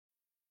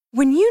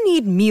When you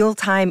need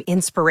mealtime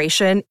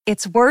inspiration,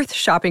 it's worth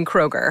shopping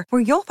Kroger,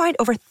 where you'll find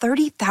over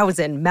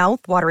 30,000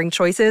 mouth-watering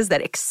choices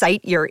that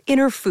excite your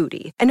inner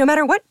foodie. And no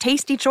matter what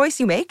tasty choice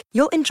you make,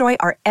 you'll enjoy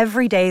our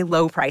everyday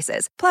low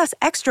prices, plus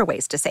extra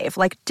ways to save,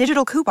 like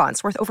digital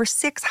coupons worth over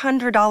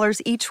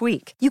 $600 each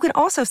week. You can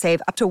also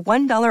save up to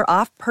 $1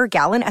 off per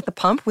gallon at the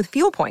pump with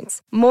fuel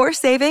points. More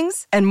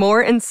savings and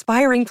more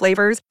inspiring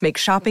flavors make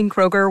shopping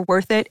Kroger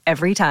worth it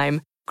every time.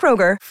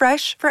 Kroger,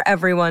 fresh for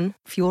everyone.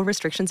 Fuel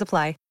restrictions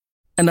apply.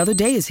 Another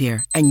day is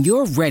here, and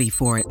you're ready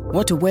for it.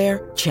 What to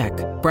wear? Check.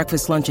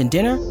 Breakfast, lunch, and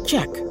dinner?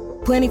 Check.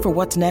 Planning for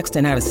what's next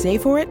and how to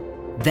save for it?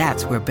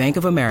 That's where Bank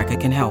of America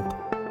can help.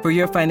 For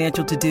your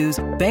financial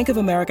to-dos, Bank of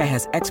America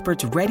has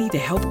experts ready to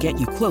help get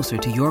you closer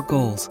to your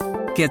goals.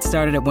 Get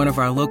started at one of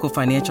our local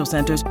financial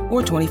centers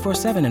or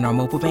 24/7 in our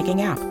mobile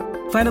banking app.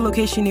 Find a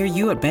location near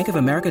you at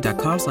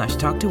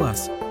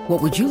bankofamerica.com/talktous.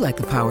 What would you like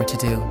the power to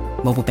do?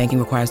 Mobile banking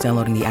requires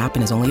downloading the app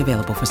and is only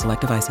available for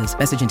select devices.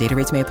 Message and data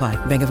rates may apply.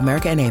 Bank of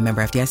America N.A.,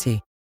 member FDIC.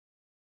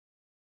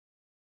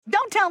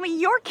 Don't tell me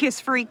you're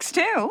Kiss freaks,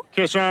 too.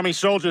 Kiss Army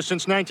soldiers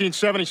since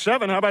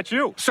 1977. How about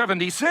you?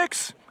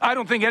 76? I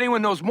don't think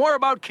anyone knows more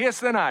about Kiss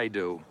than I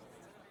do.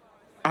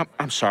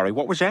 I'm sorry,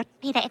 what was that?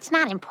 Peter, it's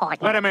not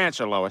important. Let him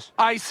answer, Lois.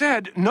 I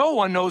said no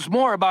one knows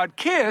more about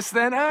Kiss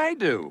than I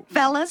do.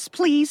 Fellas,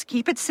 please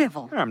keep it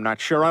civil. I'm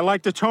not sure I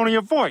like the tone of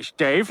your voice,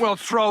 Dave. Well,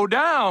 throw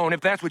down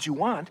if that's what you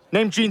want.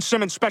 Name Gene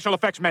Simmons' special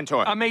effects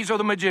mentor. Amazo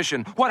the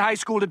Magician. What high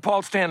school did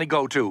Paul Stanley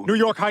go to? New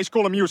York High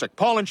School of Music.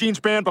 Paul and Gene's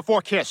band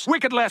before Kiss.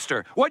 Wicked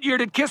Lester. What year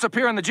did Kiss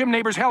appear on the Jim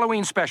Neighbors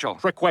Halloween special?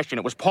 Trick question.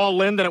 It was Paul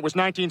Lynde and it was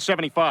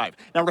 1975.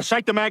 Now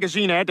recite the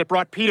magazine ad that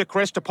brought Peter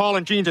Criss to Paul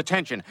and Gene's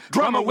attention.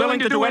 Drummer willing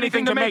to do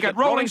anything to make it.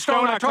 Rolling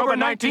Stone, October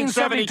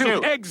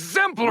 1972.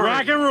 Exemplary.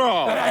 Rock and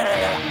roll.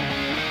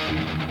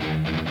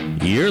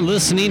 You're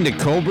listening to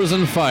Cobras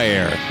and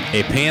Fire,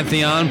 a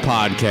Pantheon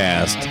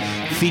podcast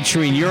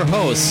featuring your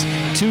hosts,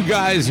 two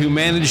guys who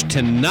managed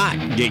to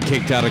not get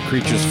kicked out of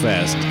Creatures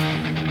Fest,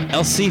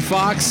 LC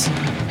Fox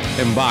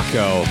and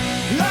Baco.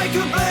 Like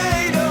a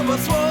blade of a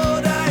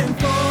sword, I am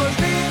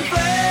forged in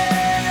flames,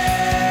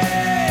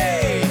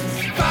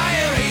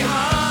 fiery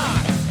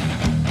hot.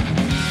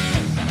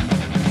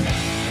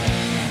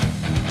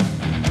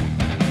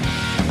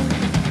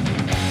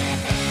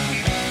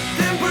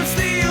 Tempered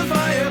steel,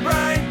 fire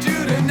bright to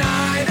the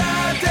night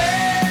of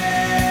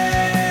day.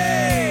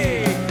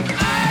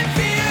 I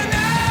fear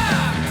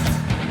not.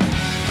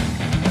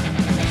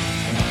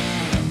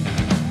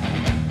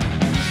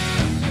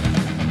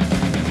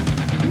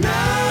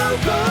 Now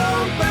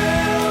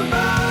compelled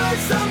by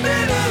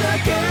something that I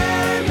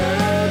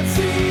cannot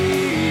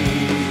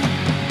see,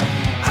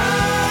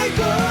 I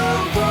go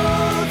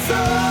forth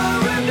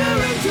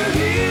surrendering to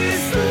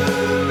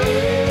history.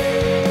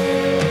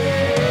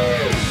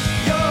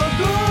 Your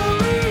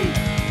glory,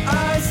 I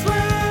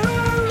swear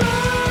I'll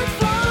run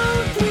from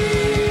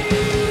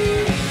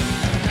thee.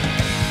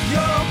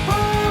 Your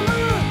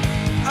power,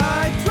 I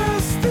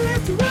trust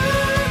it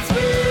runs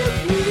with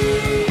me.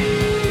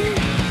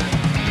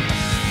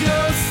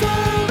 Your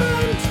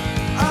servant,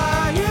 I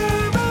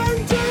am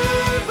and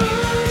ever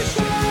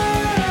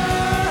shall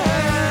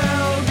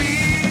be.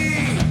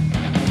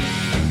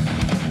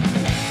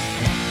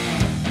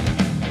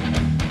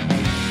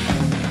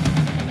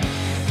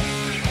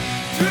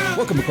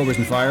 Welcome to Cobras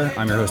and Fire.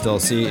 I'm your host,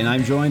 LC, and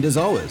I'm joined, as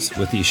always,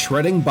 with the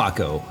shredding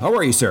Baco. How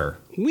are you, sir?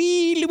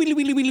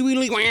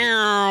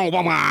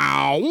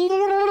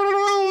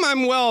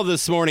 I'm well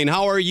this morning.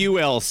 How are you,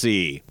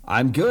 LC?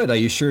 I'm good. Are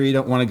you sure you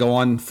don't want to go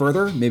on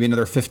further? Maybe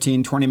another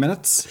 15, 20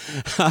 minutes?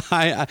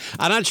 I'm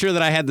not sure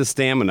that I had the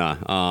stamina.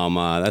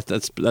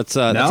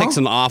 That No? takes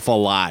an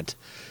awful lot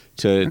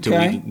to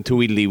Okay.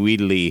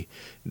 weedly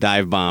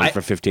dive bomb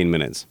for 15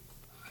 minutes.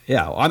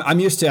 Yeah, I'm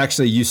used to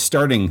actually you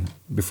starting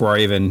before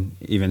I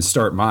even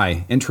start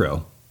my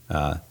intro,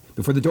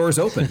 before the doors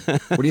open.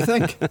 What do you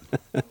think?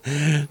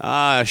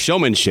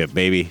 Showmanship,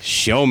 baby.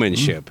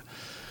 Showmanship.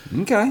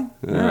 Okay,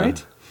 all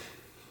right.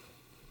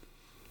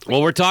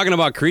 Well, we're talking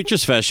about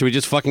Creatures Fest. Should we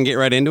just fucking get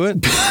right into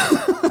it?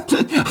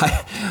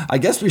 I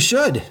guess we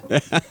should.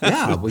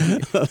 Yeah, we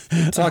can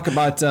talk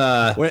about.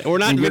 We're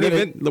not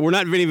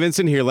Vinnie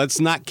Vincent here.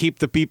 Let's not keep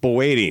the people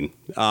waiting.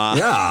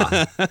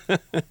 Yeah.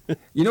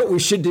 You know what we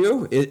should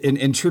do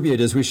in tribute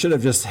is we should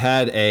have just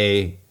had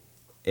a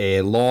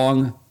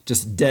long,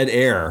 just dead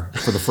air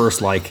for the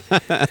first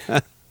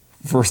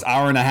first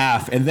hour and a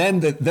half, and then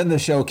the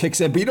show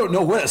kicks in. But you don't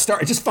know when it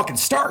starts. It just fucking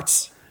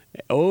starts.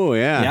 Oh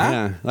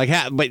yeah.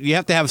 But you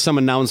have to have some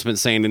announcement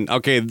saying,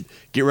 "Okay,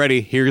 get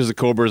ready. Here's the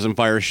Cobras and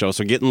Fire show.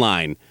 So get in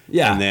line."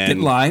 Yeah, and then get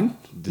in line.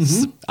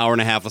 This hour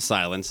and a half of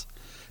silence.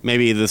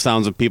 Maybe the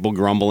sounds of people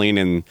grumbling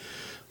and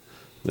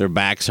Their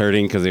back's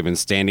hurting because they've been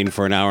standing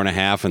for an hour and a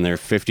half and they're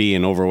 50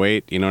 and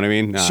overweight. You know what I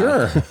mean?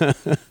 Sure.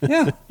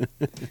 Yeah.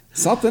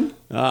 Something.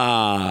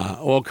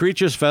 Well,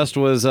 Creatures Fest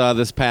was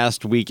this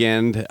past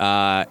weekend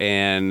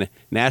in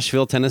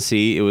Nashville,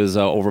 Tennessee. It was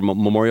over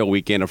Memorial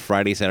Weekend, a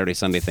Friday, Saturday,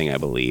 Sunday thing, I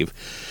believe.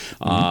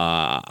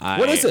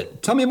 What is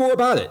it? Tell me more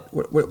about it.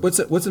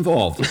 What's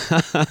involved?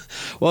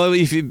 Well,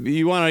 if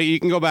you want to, you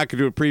can go back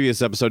to a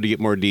previous episode to get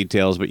more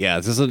details. But yeah,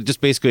 this is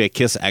just basically a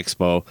Kiss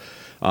Expo.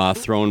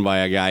 Thrown by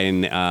a guy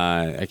in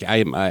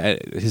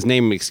his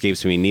name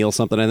escapes me, Neil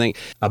something, I think.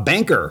 A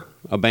banker.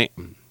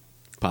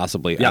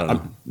 Possibly. Yeah. I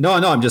don't know.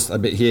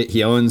 No.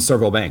 He owns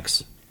several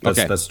banks.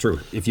 That's true.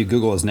 If you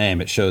Google his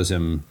name, it shows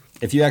him.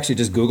 If you actually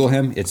just Google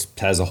him, it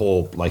has a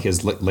whole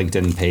his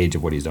LinkedIn page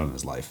of what he's done in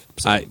his life.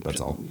 So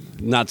that's all.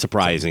 Not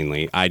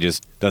surprisingly, I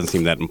just doesn't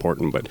seem that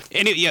important. But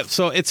anyway, yeah.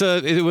 So it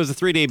was a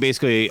 3-day,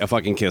 basically a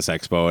fucking Kiss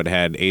Expo. It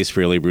had Ace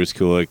Frehley, Bruce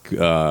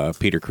Kulick,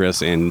 Peter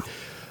Criss, and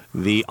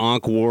the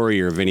Ankh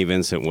Warrior, Vinnie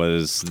Vincent,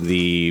 was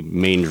the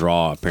main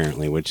draw,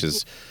 apparently, which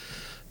is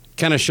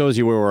kind of shows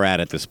you where we're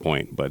at this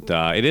point. But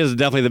it is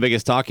definitely the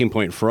biggest talking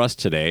point for us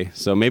today.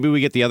 So maybe we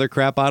get the other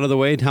crap out of the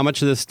way. How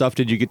much of this stuff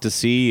did you get to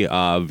see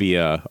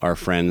via our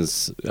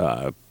friends'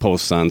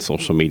 posts on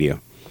social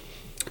media?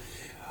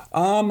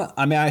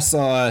 I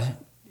saw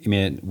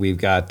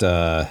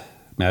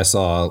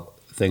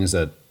things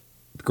that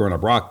Growing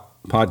Up Rock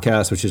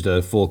podcast, which is did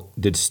a full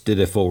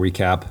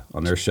recap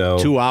on their show.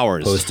 2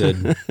 hours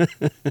posted.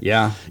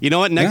 Yeah. You know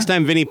what? Next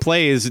time Vinny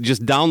plays,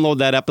 just download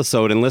that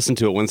episode and listen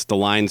to it once the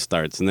line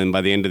starts, and then by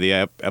the end of the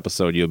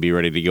episode, you'll be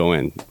ready to go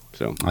in.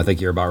 So I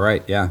think you're about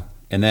right. Yeah.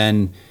 And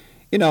then,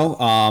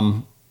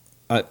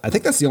 I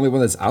think that's the only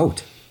one that's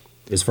out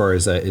as far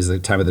as is the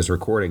time of this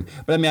recording.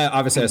 But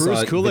obviously, Bruce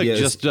I saw Kulick videos.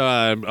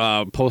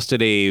 Just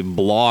posted a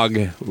blog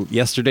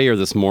yesterday or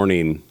this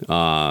morning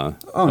of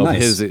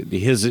nice.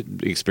 his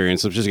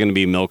experience, which is going to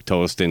be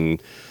milquetoast,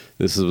 and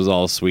this was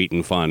all sweet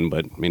and fun.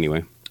 But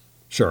anyway,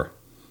 sure.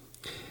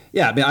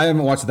 Yeah, I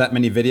haven't watched that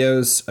many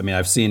videos.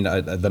 I've seen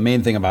the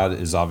main thing about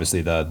it is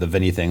obviously the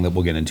Vinny thing that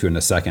we'll get into in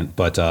a second.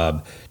 But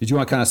did you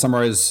want to kind of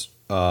summarize?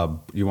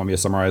 You want me to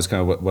summarize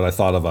kind of what I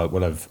thought of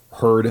what I've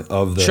heard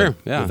of the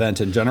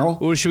event in general?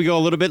 Well, should we go a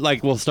little bit?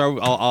 We'll start.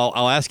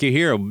 I'll ask you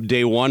here.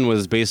 Day one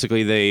was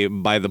basically they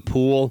by the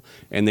pool,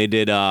 and they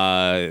did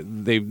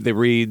they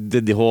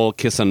redid the whole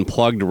Kiss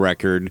Unplugged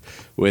record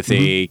with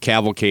a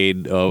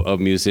cavalcade of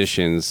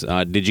musicians.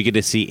 Did you get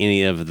to see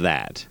any of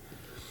that?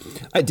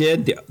 I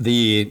did.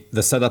 The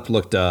setup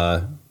looked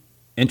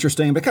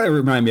interesting, but kind of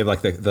reminded me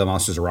of the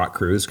Monsters of Rock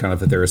cruise, kind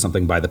of if there was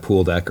something by the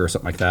pool deck or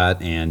something like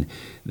that. And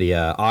the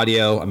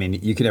audio,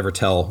 you can never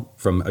tell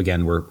from,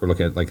 again, we're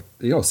looking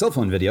at cell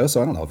phone video,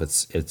 so I don't know if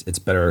it's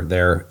better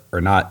there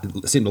or not.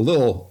 It seemed a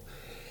little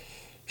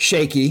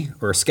shaky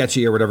or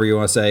sketchy or whatever you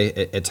want to say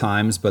at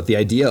times, but the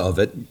idea of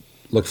it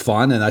looked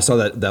fun. And I saw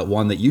that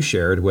one that you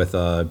shared with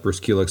Bruce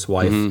Kulick's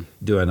wife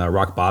doing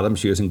Rock Bottom.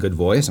 She was in good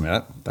voice.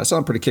 That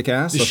sounded pretty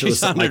kick-ass. So she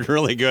sounded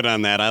really good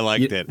on that. I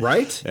liked it.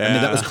 Right?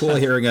 Yeah. That was cool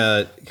hearing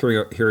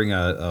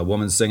a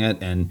woman sing it,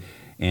 and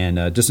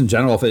just in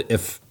general,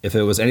 if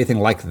it was anything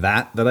like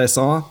that I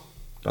saw,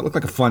 that looked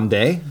like a fun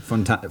day,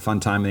 fun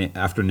time in the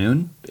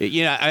afternoon.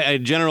 Yeah, a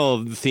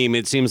general theme.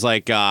 It seems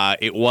like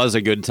it was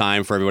a good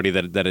time for everybody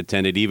that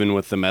attended, even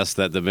with the mess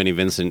that the Vinnie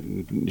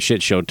Vincent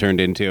shit show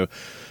turned into.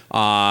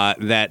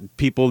 That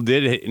people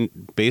did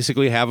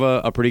basically have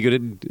a pretty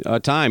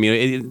good time.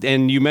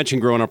 And you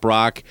mentioned Growing Up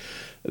Rock.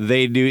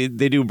 They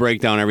do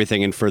break down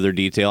everything in further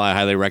detail. I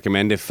highly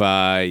recommend if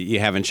you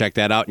haven't checked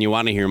that out and you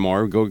want to hear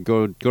more, go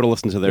to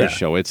listen to their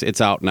show.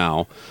 It's out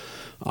now.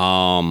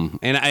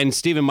 And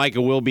Stephen Micah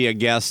will be a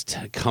guest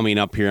coming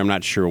up here. I'm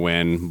not sure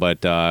when,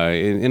 but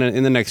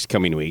in the next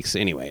coming weeks.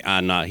 Anyway,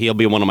 he'll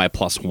be one of my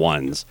plus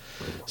ones.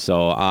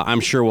 So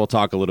I'm sure we'll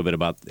talk a little bit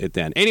about it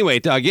then. Anyway,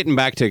 getting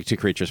back to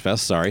Creatures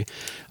Fest. Sorry.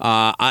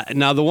 Now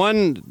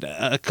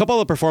a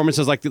couple of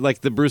performances like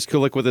the Bruce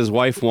Kulick with his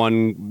wife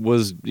one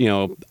was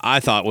I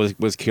thought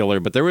was killer,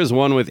 but there was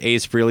one with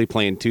Ace Frehley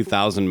playing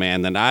 2000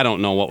 Man that I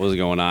don't know what was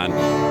going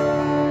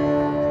on.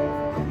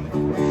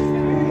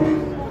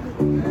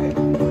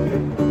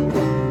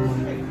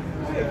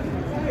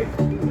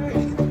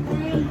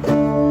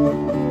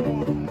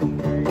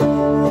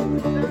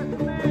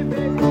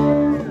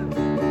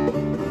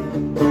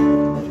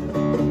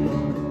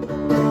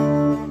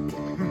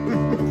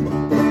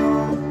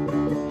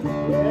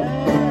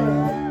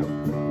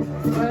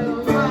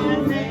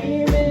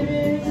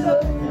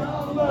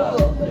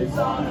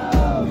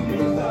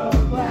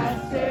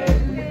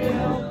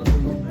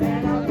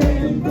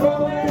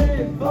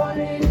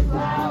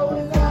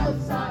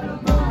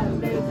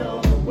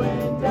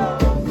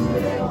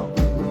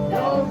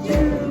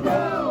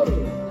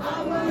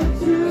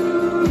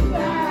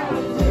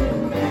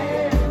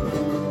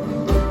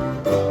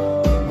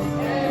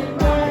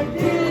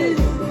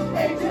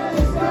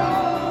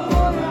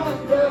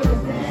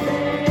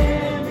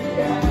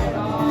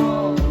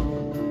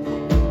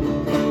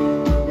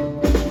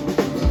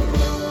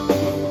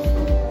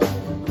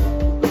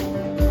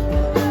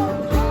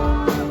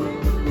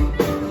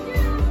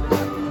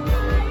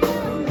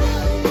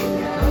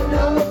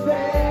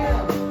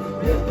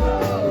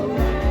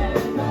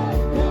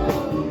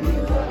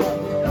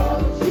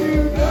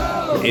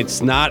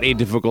 it's not a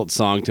difficult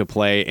song to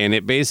play, and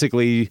it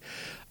basically,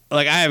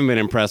 like, I haven't been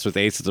impressed with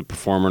Ace as a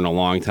performer in a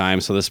long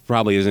time, so this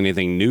probably isn't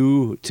anything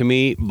new to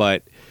me,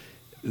 but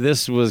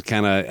this was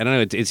kind of, I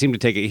don't know, it seemed to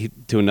take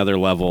it to another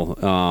level,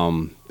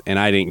 and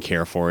I didn't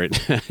care for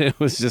it. It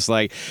was just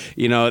like,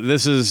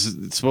 this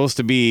is supposed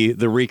to be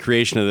the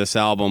recreation of this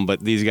album,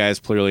 but these guys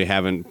clearly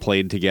haven't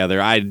played together.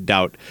 I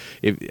doubt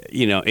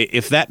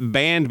if that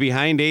band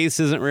behind Ace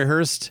isn't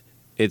rehearsed,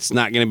 it's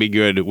not going to be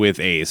good with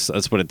Ace.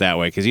 Let's put it that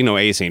way, because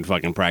Ace ain't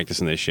fucking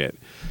practicing this shit.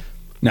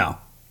 No.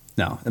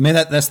 I mean,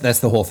 that's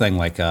the whole thing.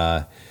 Like,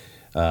 I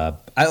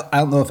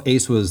don't know if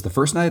Ace was the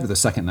first night or the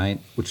second night.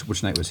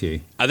 Which night was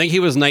he? I think he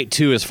was night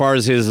 2 as far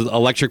as his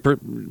electric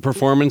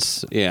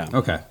performance. Yeah.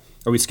 Okay.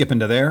 Are we skipping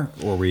to there,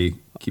 or are we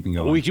keeping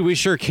going? We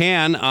sure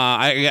can.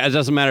 It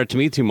doesn't matter to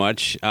me too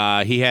much.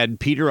 He had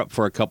Peter up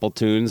for a couple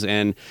tunes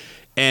and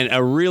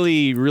a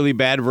really, really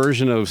bad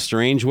version of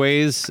Strange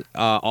Ways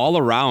all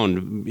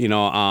around.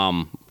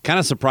 Kind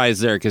of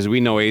surprised there because we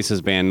know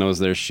Ace's band knows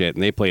their shit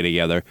and they play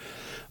together.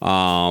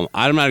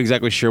 I'm not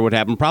exactly sure what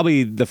happened.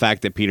 Probably the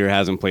fact that Peter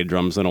hasn't played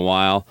drums in a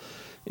while,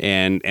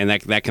 and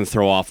that can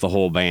throw off the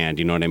whole band.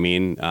 You know what I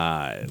mean?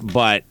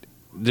 But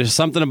there's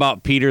something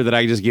about Peter that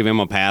I just give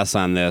him a pass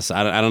on this.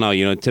 I don't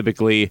know.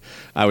 Typically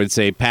I would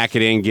say pack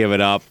it in, give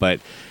it up. But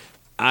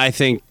I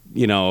think,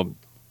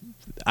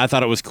 I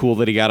thought it was cool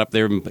that he got up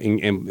there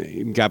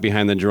and got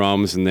behind the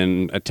drums and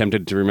then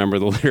attempted to remember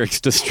the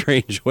lyrics to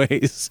Strange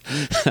Ways.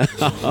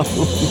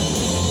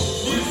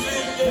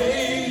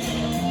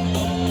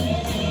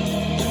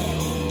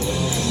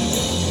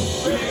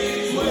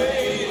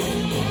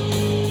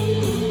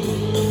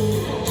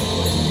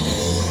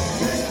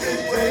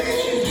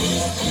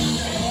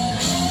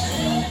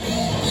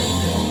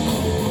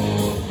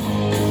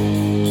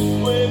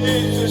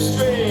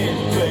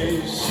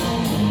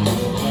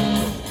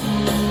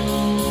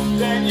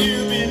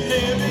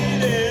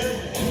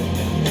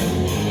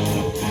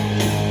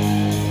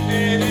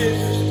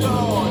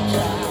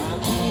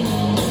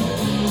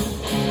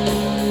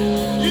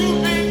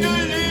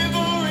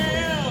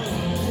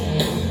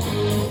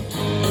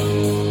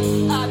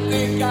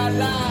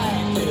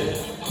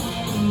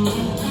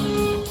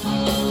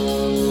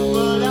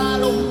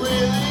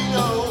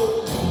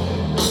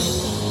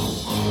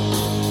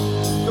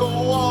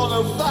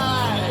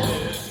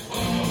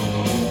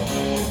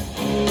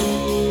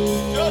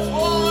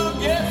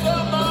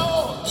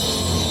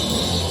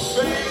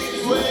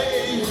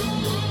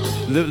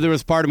 There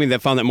was part of me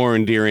that found that more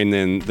endearing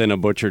than a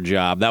Butcher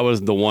Job. That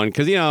was the one,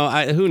 because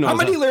who knows? How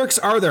many lyrics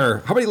are there?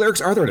 How many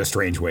lyrics are there to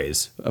Strange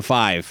Ways?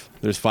 5.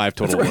 There's 5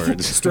 total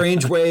words.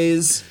 Strange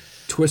Ways,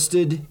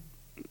 Twisted.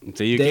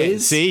 So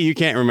you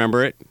can't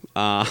remember it.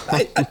 That's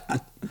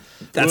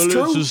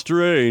true. It's a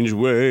strange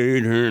way.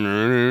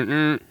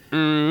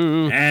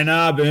 And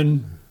I've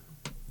been,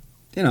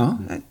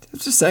 I'm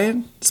just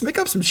saying, just make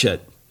up some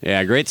shit.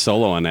 Yeah, great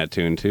solo on that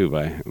tune too.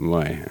 By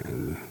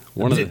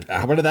one of the,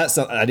 what did that?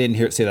 I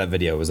didn't see that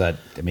video. Was that?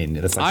 I mean,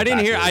 that's like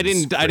I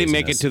didn't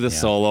make it to the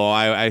solo.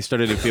 I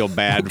started to feel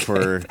bad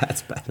for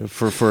that's bad.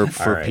 for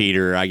right.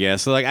 Peter, I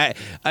guess. So like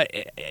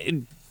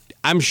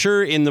I'm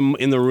sure in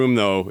the room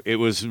though it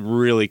was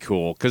really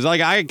cool because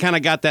like I kind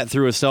of got that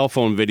through a cell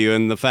phone video,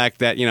 and the fact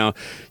that you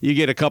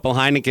get a couple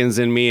Heinekens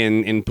in me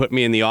and put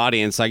me in the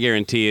audience, I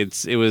guarantee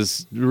it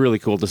was really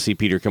cool to see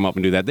Peter come up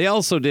and do that. They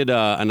also did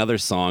another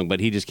song, but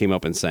he just came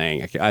up and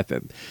sang. I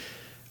thought.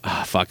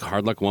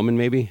 Hard Luck Woman,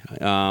 maybe.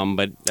 And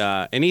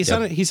he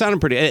sounded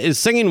pretty.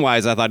 Singing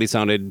wise, I thought he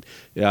sounded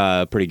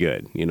pretty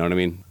good. You know what I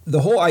mean? The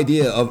whole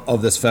idea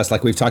of this fest,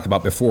 like we've talked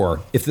about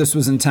before, if this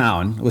was in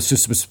town, let's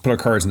just put our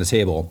cards on the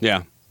table.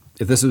 Yeah.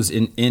 If this was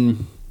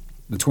in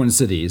the Twin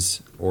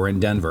Cities or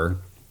in Denver,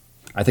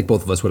 I think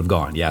both of us would have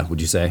gone. Yeah,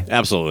 would you say?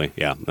 Absolutely.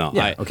 Yeah. No.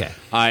 Yeah. Okay.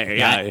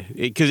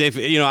 Because if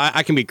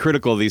I can be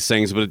critical of these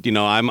things, but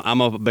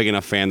I'm a big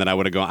enough fan that I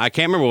would have gone. I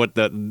can't remember what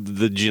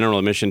the general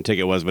admission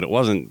ticket was, but it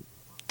wasn't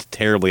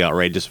terribly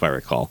outrageous, if I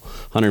recall.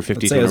 $150,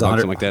 $200,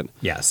 something like that.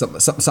 Yeah,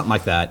 something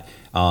like that.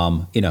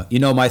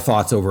 My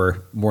thoughts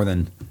over more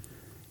than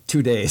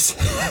 2 days.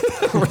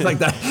 Like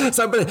that.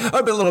 So I've been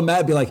a little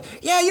mad, be like,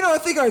 I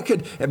think I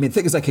could. I mean,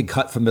 things I could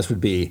cut from this would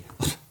be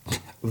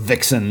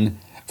Vixen,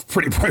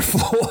 Pretty Boy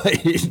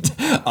Floyd,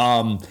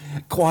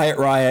 Quiet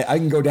Riot. I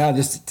can go down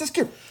just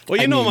get.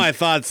 Well, my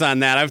thoughts on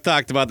that. I've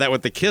talked about that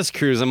with the Kiss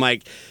cruise. I'm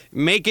like,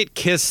 make it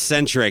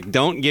Kiss-centric.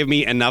 Don't give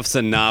me Enough's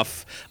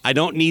Enough. I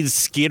don't need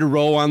Skid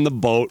Row on the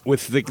boat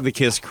with the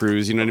Kiss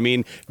cruise. You know what I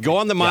mean? Go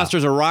on the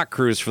Monsters of Rock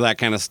cruise for that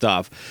kind of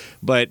stuff.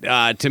 But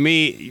to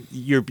me,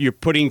 you're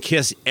putting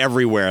Kiss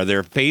everywhere.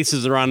 Their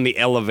faces are on the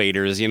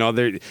elevators.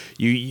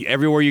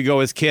 Everywhere you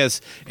go is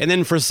Kiss. And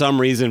then for some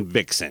reason,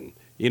 Vixen.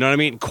 You know what I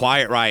mean?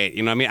 Quiet Riot.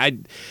 You know what I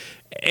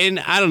mean?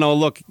 I don't know.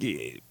 Look.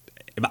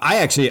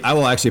 I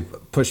will actually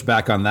push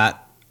back on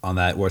that.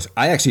 Which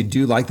I actually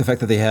do like the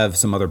fact that they have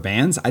some other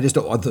bands. I just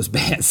don't want those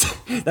bands.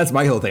 That's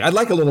my whole thing. I'd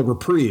like a little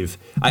reprieve.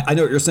 I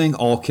know what you're saying,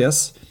 all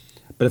Kiss,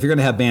 but if you're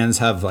gonna have bands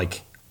have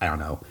like, I don't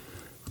know,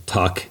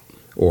 Tuck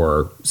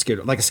or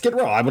Skid, like a Skid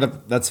Row, I would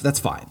have. That's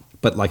fine.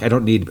 But like, I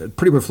don't need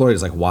Pretty Boy Floyd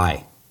is like,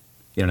 why?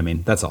 You know what I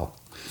mean? That's all.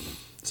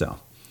 So.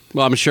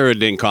 Well, I'm sure it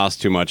didn't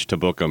cost too much to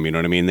book them. You know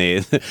what I mean?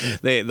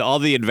 They all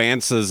the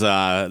advances,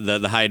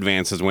 the high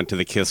advances went to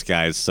the Kiss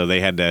guys, so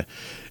they had to.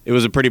 It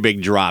was a pretty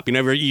big drop.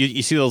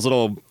 You see those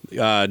little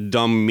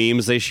dumb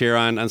memes they share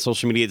on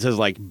social media. It says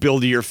like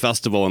 "build your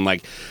festival" and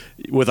like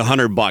with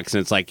 $100, and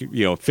it's like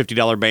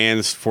 $50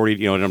 bands, 40.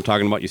 You know what I'm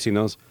talking about? You seen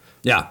those?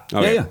 Yeah.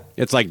 Okay. Yeah.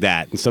 It's like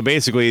that. And so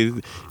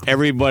basically,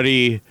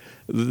 everybody.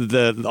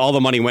 All the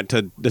money went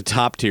to the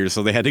top tier,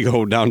 so they had to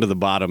go down to the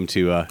bottom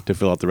to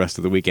fill out the rest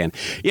of the weekend.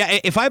 Yeah,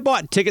 if I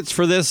bought tickets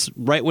for this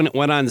right when it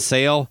went on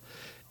sale,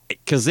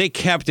 because they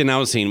kept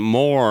announcing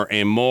more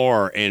and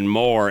more and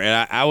more,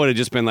 and I would have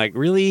just been like,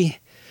 really,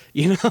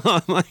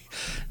 I'm like,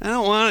 I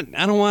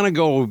don't want to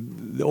go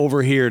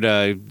over here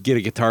to get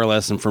a guitar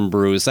lesson from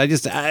Bruce.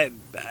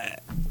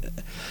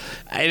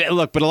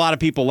 Look, but a lot of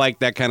people like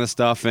that kind of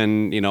stuff,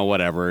 and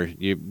whatever.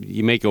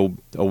 You make a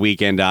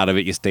weekend out of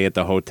it. You stay at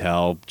the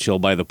hotel, chill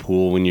by the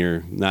pool when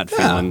you're not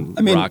feeling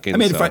rocking.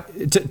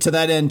 To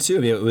that end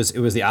too. It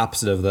was the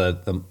opposite of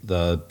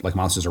the like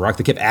Monsters of Rock.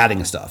 They kept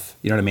adding stuff.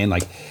 You know what I mean?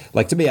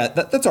 Like to me,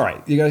 that's all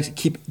right. You guys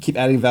keep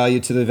adding value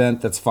to the event.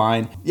 That's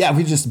fine. Yeah, if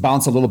we just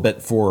bounce a little bit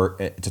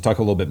to talk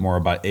a little bit more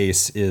about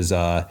Ace is.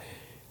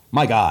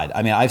 My God,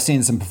 I mean, I've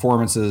seen some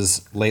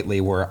performances lately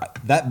where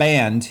that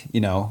band,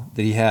 that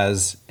he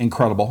has,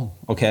 incredible,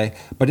 okay?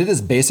 But it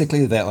is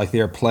basically that like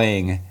they're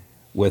playing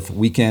with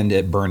Weekend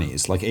at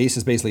Bernie's. Like Ace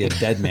is basically a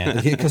dead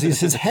man because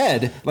his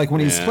head, like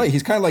when he's playing,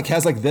 he's kind of like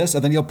has like this,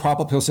 and then he'll prop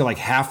up, he'll say like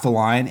half the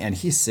line, and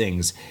he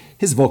sings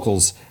his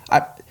vocals.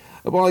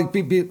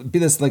 Be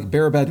this like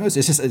bearer of bad news.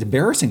 It's just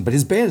embarrassing, but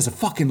his band is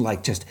fucking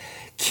like just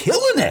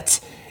killing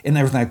it and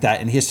everything like that,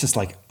 and he's just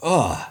like,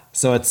 ugh.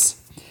 So it's.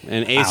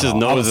 And Ace's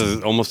nose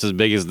is almost as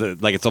big as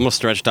it's almost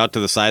stretched out to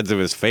the sides of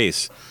his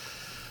face.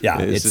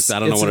 Yeah, it's just, I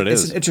don't know what it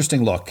is. It's an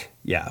interesting look.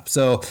 Yeah,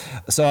 so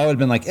I would have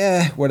been like,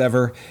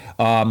 whatever.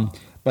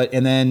 But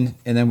and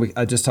then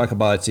I just talk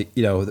about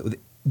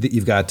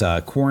you've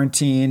got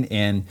Quarantine,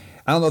 and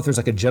I don't know if there's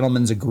like a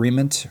gentleman's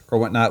agreement or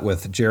whatnot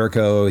with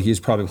Jericho. He's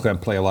probably going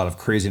to play a lot of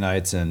Crazy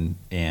Nights and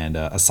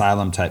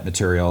Asylum type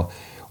material,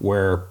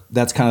 where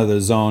that's kind of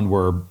the zone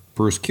where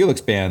Bruce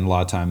Kulick's band a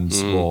lot of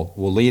times will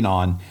lean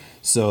on.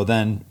 So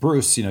then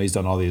Bruce, he's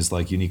done all these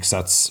like unique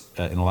sets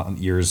in a lot of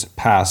years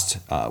past,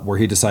 where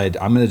he decided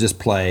I'm going to just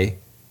play,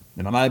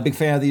 and I'm not a big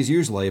fan of these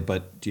usually,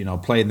 but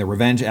playing the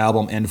Revenge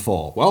album in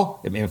full.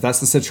 Well, I mean, if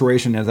that's the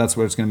situation and that's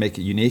what's going to make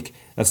it unique,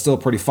 that's still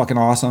pretty fucking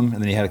awesome.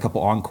 And then he had a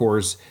couple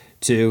encores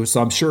too. So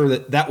I'm sure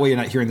that way you're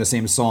not hearing the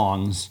same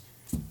songs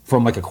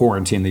from like a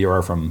Quarantine that you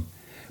are from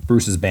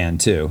Bruce's band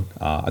too.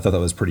 I thought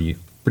that was pretty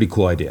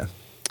cool idea.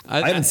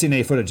 I haven't seen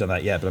any footage on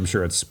that yet, but I'm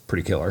sure it's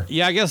pretty killer.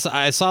 Yeah, I guess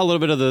I saw a little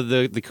bit of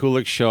the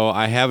Kulick show.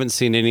 I haven't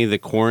seen any of the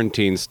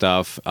Quarantine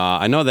stuff.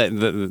 I know that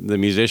the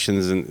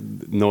musicians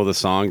know the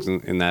songs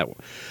and that.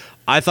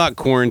 I thought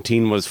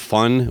Quarantine was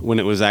fun when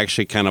it was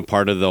actually kind of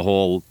part of the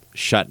whole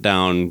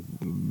shutdown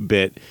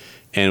bit,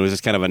 and it was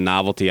just kind of a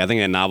novelty. I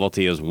think that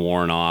novelty is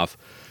worn off.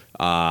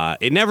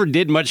 It never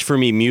did much for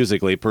me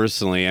musically,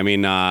 personally. I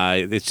mean,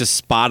 it's just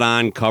spot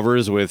on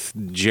covers with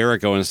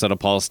Jericho instead of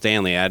Paul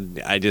Stanley.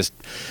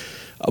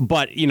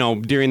 But,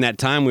 during that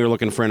time, we were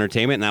looking for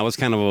entertainment, and that was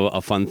kind of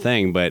a fun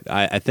thing. But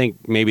I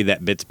think maybe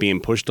that bit's being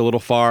pushed a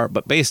little far.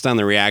 But based on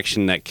the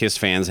reaction that Kiss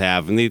fans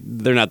have, and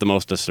they're not the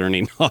most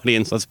discerning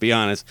audience, let's be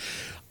honest,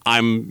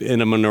 I'm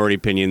in a minority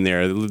opinion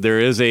there.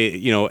 There is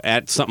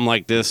at something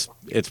like this,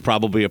 it's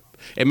probably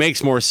it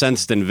makes more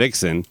sense than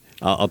Vixen.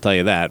 I'll tell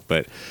you that.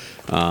 But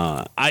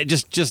I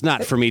just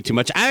not for me too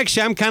much.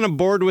 I'm kind of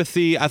bored with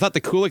I thought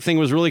the Kulick thing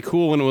was really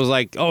cool when it was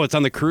like, oh, it's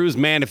on the cruise,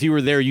 man. If you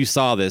were there, you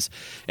saw this,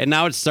 and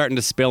now it's starting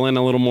to spill in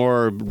a little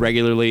more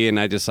regularly, and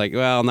I just like,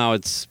 well, now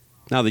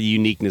the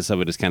uniqueness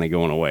of it is kind of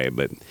going away.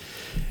 But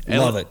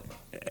love it.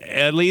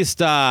 At least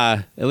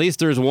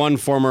there's one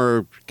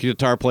former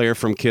guitar player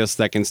from Kiss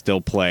that can still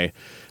play.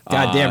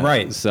 Goddamn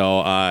right.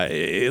 So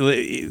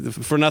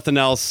for nothing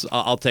else,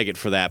 I'll take it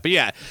for that. But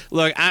yeah,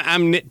 look,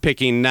 I'm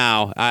nitpicking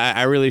now.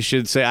 I really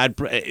should say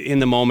in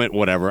the moment,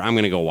 whatever. I'm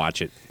going to go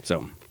watch it.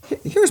 So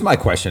here's my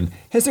question: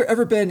 has there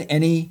ever been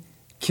any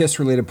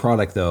Kiss-related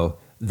product though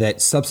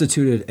that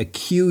substituted a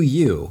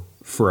QU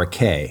for a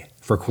K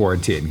for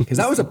Quarantine? Because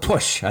that was a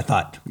push, I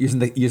thought, using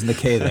the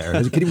K there.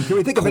 Can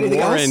we think of anything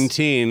else?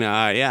 Quarantine.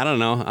 Yeah, I don't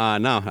know.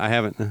 No, I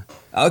haven't.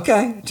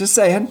 Okay, just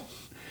saying.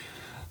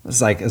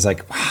 It's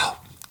like wow.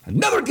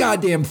 Another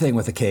goddamn thing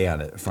with a K on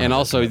it. And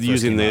also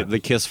using the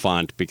Kiss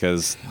font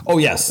because... Oh,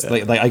 yes.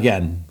 Like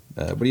again,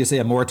 what do you say,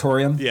 a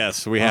moratorium?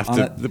 Yes, we have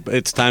to...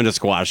 It's time to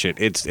squash it.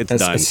 It's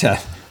done.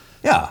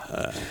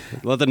 Yeah.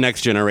 Let the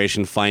next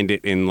generation find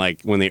it in,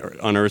 like, when they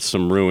unearth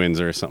some ruins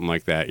or something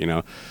like that,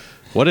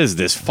 What is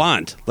this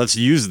font? Let's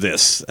use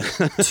this.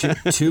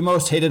 two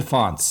most hated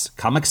fonts,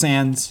 Comic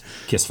Sans,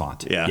 Kiss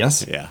font. Yeah.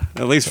 Yes? Yeah.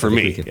 At least for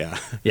me. Yeah.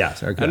 Yeah.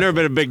 I've never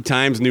been a big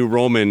Times New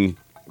Roman,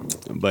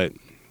 but...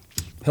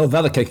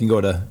 Helvetica can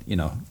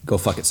go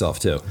fuck itself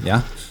too.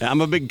 Yeah. I'm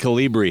a big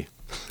Calibri.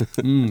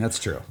 That's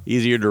true.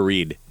 Easier to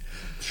read.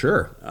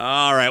 Sure.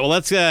 All right. Well,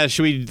 let's.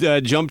 Should we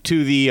jump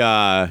to the?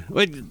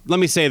 Let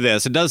me say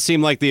this. It does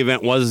seem like the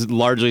event was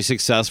largely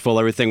successful.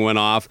 Everything went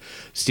off.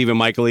 Stephen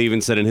Michael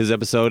even said in his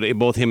episode,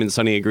 both him and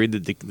Sonny agreed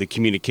that the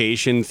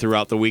communication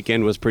throughout the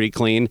weekend was pretty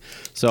clean.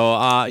 So,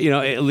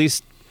 at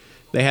least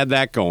they had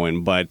that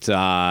going. But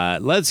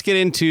let's get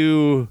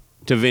into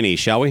Vinny,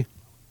 shall we?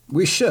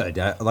 We should.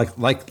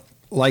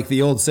 Like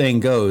the old saying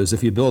goes,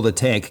 if you build a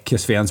tank,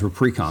 Kiss fans were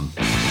pre-com.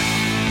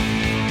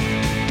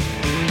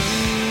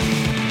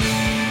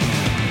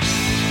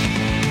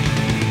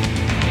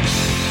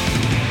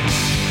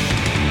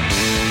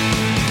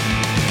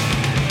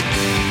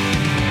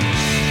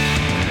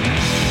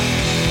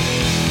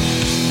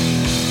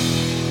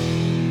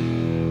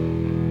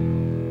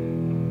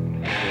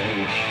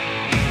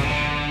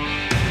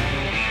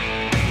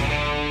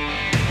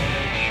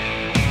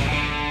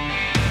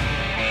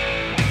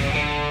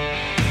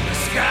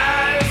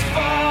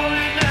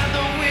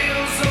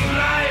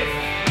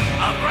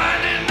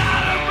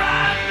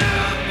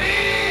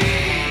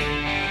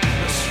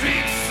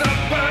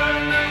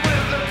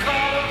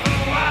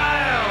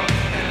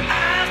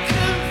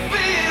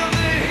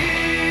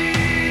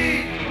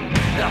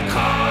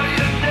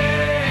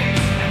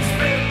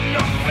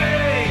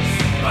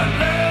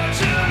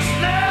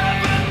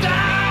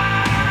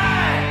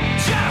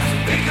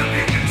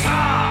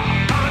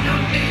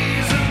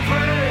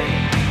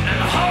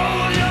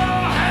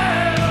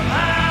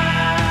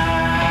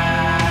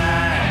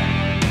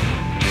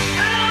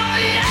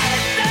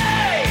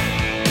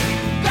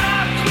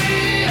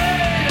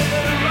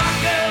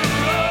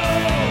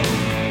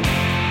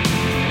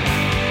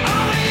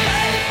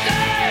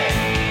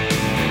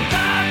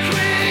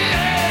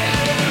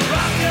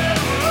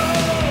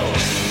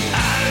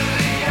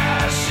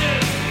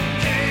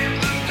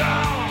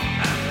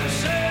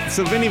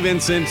 So Vinnie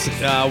Vincent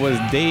was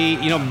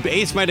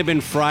Ace might have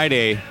been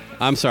Friday.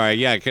 I'm sorry,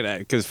 yeah,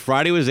 because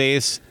Friday was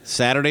Ace,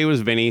 Saturday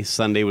was Vinny,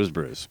 Sunday was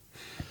Bruce.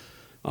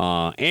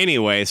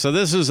 Anyway, so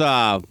this is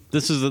some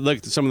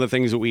of the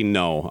things that we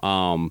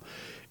know.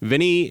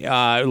 Vinny,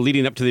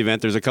 leading up to the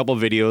event, there's a couple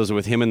videos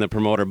with him and the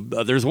promoter.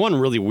 There's one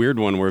really weird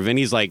one where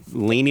Vinny's like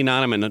leaning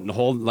on him and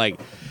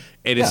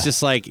it's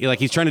just like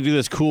he's trying to do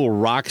this cool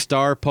rock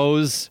star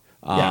pose,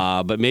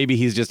 but maybe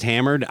he's just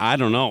hammered. I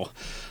don't know.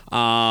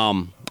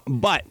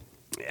 But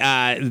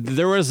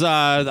there was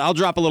I'll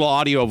drop a little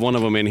audio of one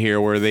of them in here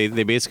where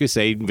they basically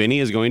say Vinny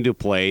is going to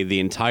play the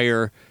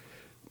entire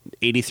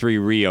 83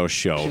 Rio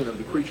show. Of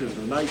the Creatures of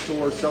the Night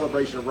Tour,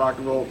 celebration of rock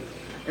and roll.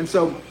 And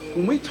so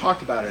when we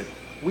talked about it,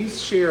 we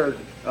shared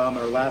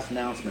our last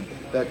announcement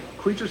that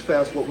Creatures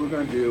Fest, what we're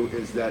going to do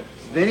is that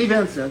Vinnie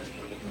Vincent,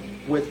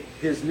 with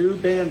his new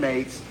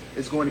bandmates,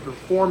 is going to be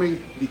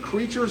performing the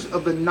Creatures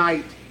of the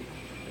Night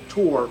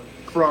tour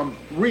from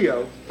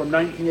Rio from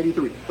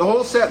 1983. The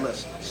whole set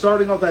list,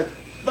 starting off that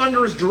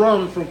thunderous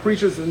drone from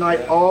Creatures of the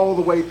Night all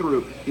the way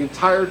through the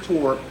entire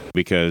tour.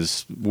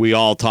 Because we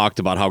all talked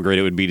about how great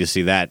it would be to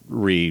see that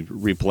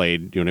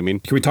replayed. You know what I mean?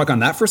 Can we talk on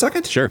that for a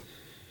second? Sure.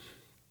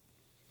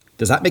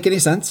 Does that make any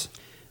sense?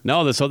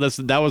 No,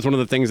 that was one of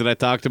the things that I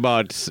talked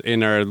about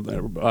in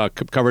our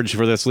coverage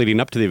for this leading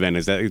up to the event,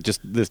 is that it's just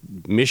this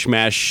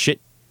mishmash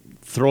shit,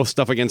 throw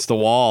stuff against the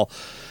wall.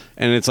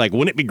 And it's like,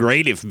 wouldn't it be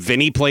great if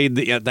Vinny played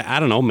the I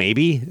don't know,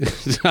 maybe?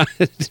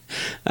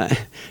 I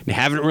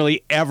haven't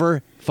really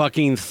ever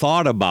fucking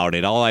thought about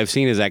it. All I've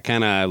seen is that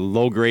kind of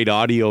low-grade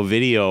audio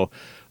video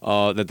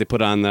that they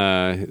put on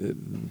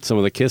some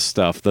of the Kiss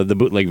stuff, the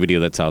bootleg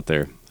video that's out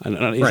there.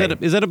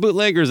 Is that a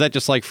bootleg, or is that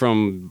just like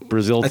from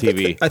Brazil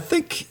TV?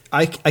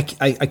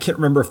 I can't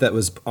remember if that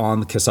was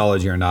on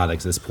Kissology or not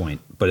at this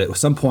point, but at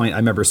some point I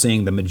remember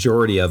seeing the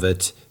majority of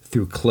it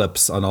through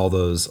clips on all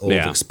those old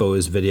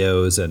exposed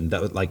videos, and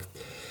that was like,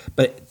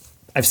 but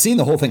I've seen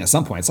the whole thing at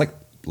some point. It's like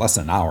less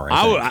than an hour.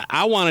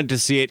 I wanted to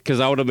see it because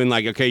I would have been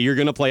like, okay, you're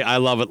gonna play "I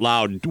Love It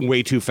Loud"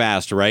 way too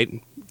fast, right?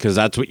 Because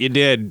that's what you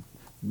did.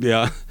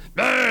 Yeah.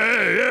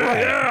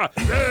 Yeah.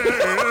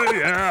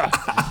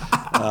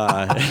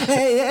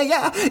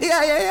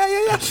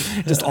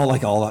 Just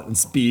all out in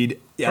speed.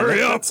 Yeah,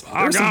 hurry up!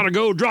 I gotta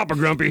go drop a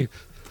grumpy.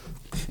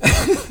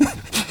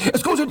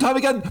 It's go to time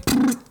again.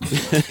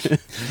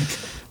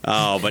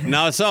 Oh, but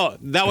no. So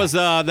that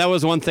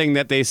was one thing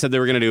that they said they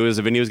were going to do, is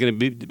Vinny was going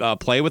to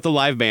play with the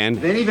live band.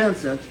 Vinnie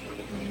Vincent,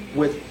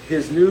 with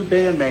his new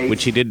bandmates,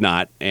 which he did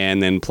not,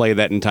 and then play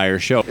that entire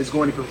show. Is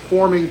going to be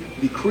performing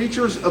the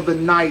Creatures of the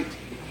Night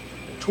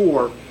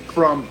tour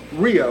from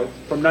Rio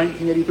from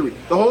 1983.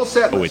 The whole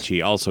set list. Which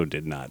he also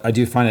did not. I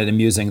do find it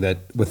amusing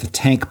that with the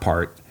tank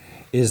part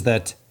is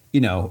that,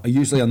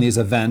 usually on these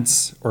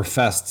events or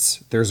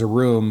fests, there's a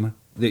room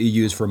that you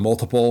use for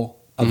multiple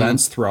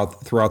events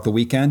throughout the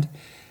weekend.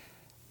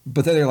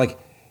 But then they're like,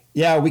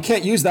 yeah, we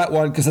can't use that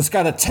one because it's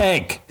got a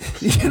tank.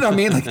 You know what I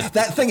mean? Like,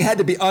 that thing had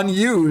to be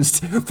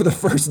unused for the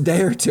first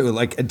day or two,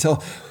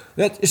 until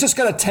it's just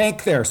got a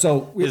tank there.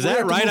 So is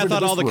that right? I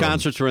thought all the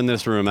concerts were in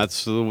this room.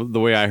 That's the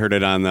way I heard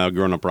it on the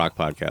Grown Up Rock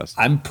podcast.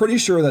 I'm pretty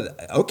sure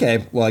that.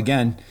 Okay, well,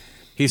 again,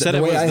 he said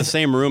it was the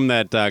same room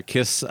that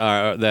Kiss,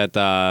 that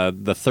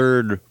the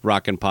third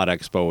Rock and Pod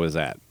Expo was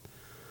at.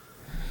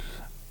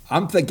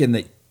 I'm thinking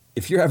that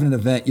if you're having an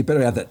event, you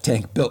better have that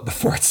tank built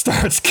before it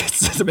starts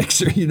to make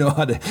sure you know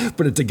how to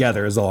put it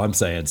together is all I'm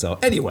saying. So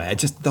anyway,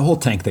 the whole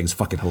tank thing's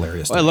fucking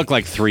hilarious. Well, it looked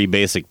like 3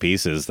 basic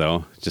pieces,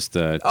 though. Just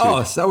is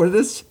that what it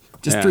is?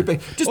 Just yeah. 3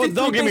 big.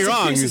 Don't get me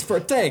wrong. Pieces for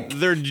a tank.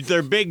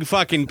 They're big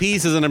fucking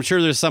pieces, and I'm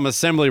sure there's some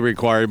assembly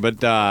required. But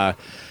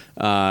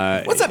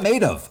what's that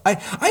made of? I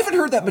haven't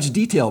heard that much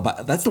detail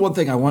about. That's the one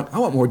thing I want. I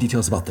want more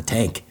details about the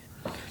tank.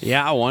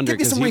 Yeah, I wonder. Give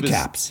me some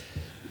recaps.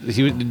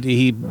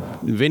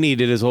 Vinny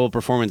did his whole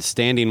performance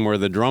standing where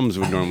the drums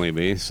would normally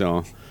be.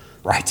 So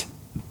right.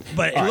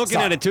 But looking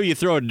at it too, you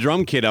throw a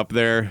drum kit up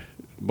there,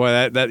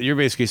 boy, that you're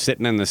basically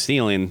sitting in the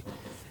ceiling.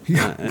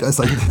 Yeah, that's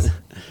like this.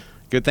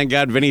 Good, thank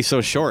God Vinny's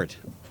so short.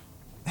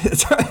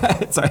 It's all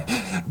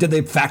right. Did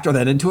they factor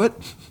that into it?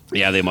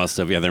 Yeah, they must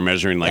have. Yeah, they're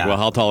measuring well,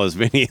 how tall is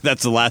Vinny?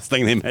 That's the last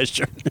thing they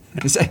measure.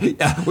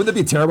 Wouldn't it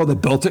be terrible? They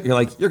built it. You're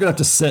like, you're gonna have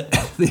to sit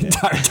the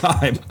entire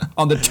time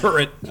on the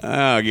turret.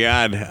 Oh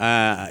God,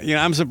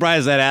 I'm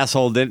surprised that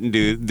asshole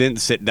didn't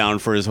sit down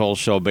for his whole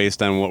show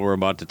based on what we're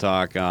about to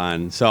talk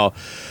on. So,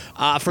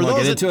 for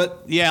those get into it,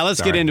 yeah, let's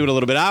get into it a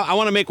little bit. I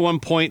want to make one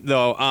point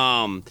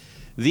though.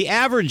 The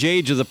average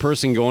age of the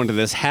person going to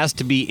this has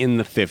to be in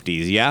the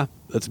 50s. Yeah,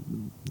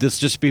 let's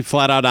just be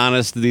flat out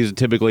honest. These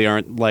typically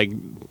aren't like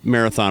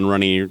marathon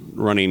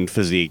running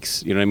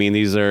physiques. You know what I mean?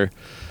 These are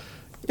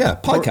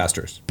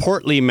podcasters,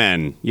 portly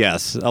men.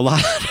 Yes, a lot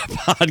of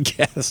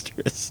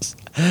podcasters.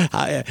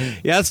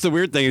 That's the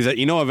weird thing is that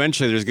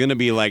eventually there's going to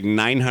be like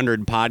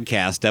 900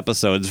 podcast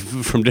episodes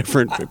from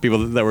different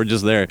people that were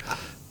just there.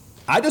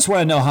 I just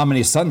want to know how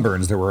many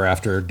sunburns there were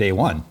after day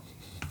one.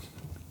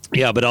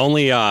 Yeah, but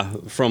only on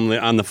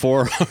the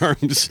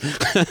forearms.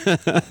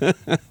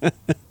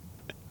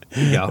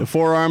 Yeah.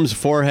 Forearms,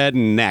 forehead,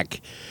 and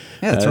neck.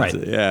 Yeah, that's right.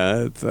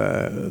 It's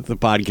the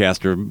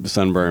podcaster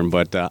sunburn.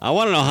 But I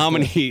want to know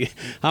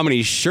how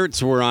many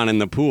shirts were on in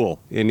the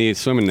pool in the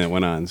swimming that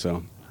went on.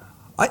 So,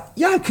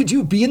 could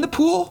you be in the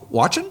pool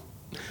watching?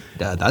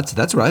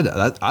 That's right.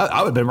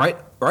 I would have been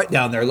right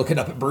down there looking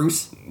up at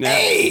Bruce. Yeah.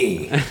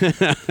 Hey,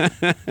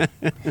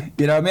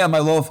 you know what I mean? On my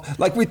little,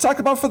 like we talked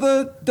about for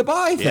the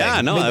Dubai thing. Yeah,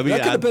 no, that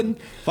could have been.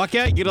 Fuck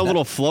yeah, get a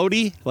little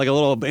floaty, like a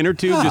little inner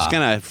tube, just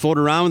kind of float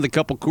around with a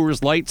couple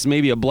Coors Lights,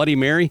 maybe a Bloody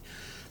Mary,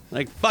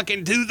 like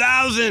fucking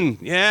 2000.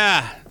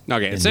 Yeah.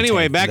 Okay. So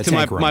anyway, back to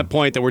my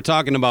point that we're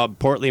talking about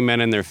portly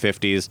men in their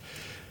 50s.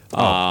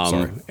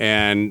 Sorry.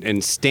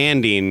 And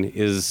standing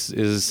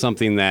is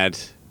something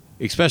that,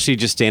 especially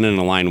just standing in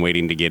a line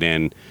waiting to get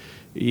in,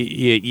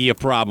 you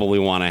probably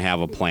want to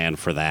have a plan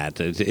for that.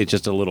 It's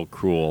just a little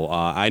cruel.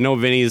 I know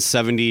Vinny's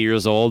 70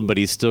 years old, but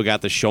he's still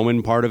got the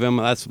showman part of him.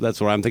 That's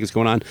what I'm thinking is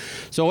going on.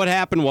 So what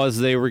happened was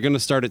they were going to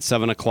start at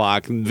 7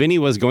 o'clock. Vinny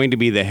was going to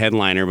be the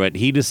headliner, but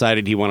he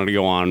decided he wanted to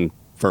go on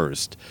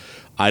first.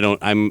 You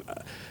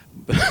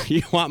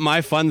want my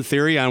fun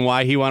theory on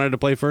why he wanted to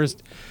play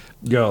first?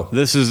 Go.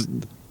 This is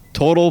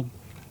total.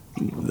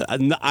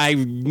 I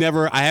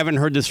haven't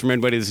heard this from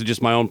anybody. This is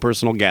just my own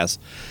personal guess.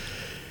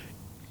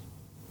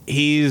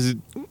 He's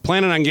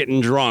planning on getting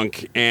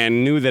drunk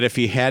and knew that if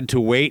he had to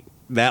wait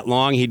that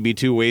long, he'd be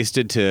too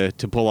wasted to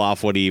pull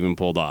off what he even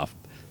pulled off.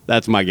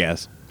 That's my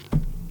guess.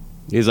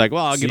 He's like,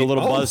 well, I'll get a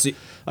little buzzed.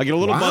 I'll get a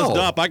little buzzed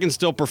up. I can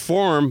still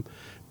perform,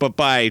 but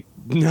by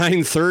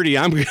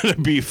 9:30, I'm going to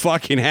be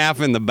fucking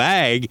half in the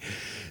bag.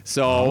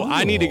 So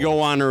I need to go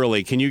on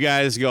early. Can you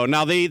guys go?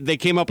 Now, they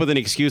came up with an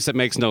excuse that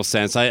makes no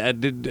sense.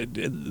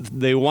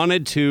 They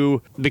wanted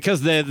to,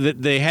 because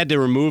they had to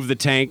remove the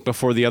tank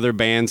before the other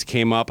bands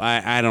came up.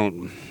 I've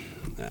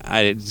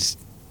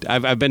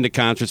been to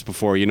concerts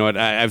before. You know what?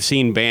 I've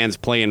seen bands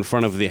play in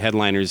front of the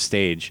headliner's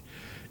stage.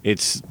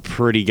 It's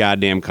pretty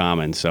goddamn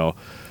common. So,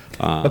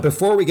 but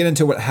before we get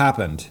into what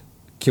happened,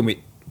 can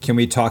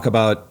we talk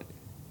about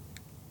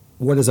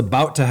what is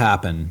about to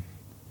happen?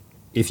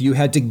 If you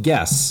had to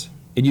guess.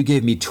 And you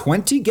gave me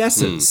 20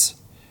 guesses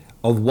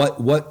of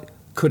what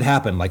could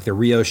happen, like the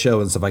Rio show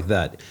and stuff like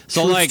that.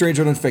 So, Truth, like,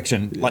 stranger than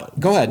fiction. Like,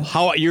 go ahead.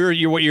 How you're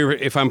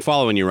if I'm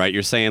following you right,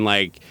 you're saying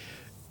like,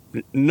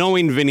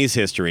 knowing Vinny's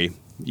history,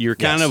 you're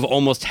kind of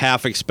almost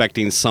half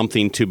expecting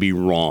something to be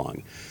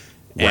wrong.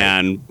 Right.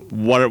 And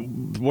what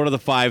are the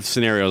 5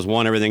 scenarios?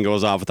 1, everything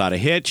goes off without a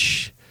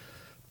hitch.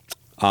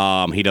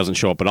 He doesn't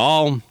show up at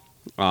all.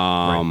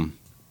 Right.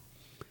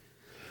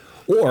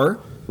 Or.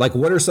 Like,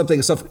 what are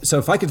something? So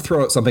if I could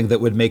throw out something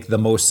that would make the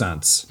most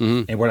sense,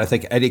 and what I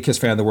think any Kiss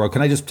fan in the world,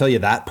 can I just tell you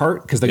that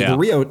part? Because the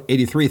Rio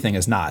 83 thing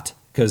is not.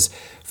 Because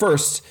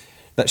first,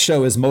 that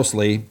show is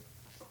mostly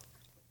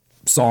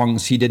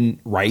songs he didn't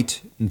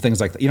write and things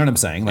like that. You know what I'm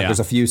saying? Like, there's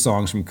a few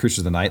songs from Creatures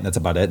of the Night, and that's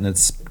about it. And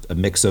it's a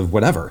mix of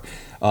whatever.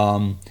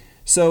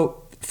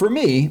 So for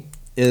me,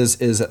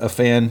 is a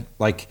fan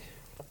like.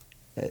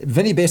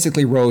 Vinny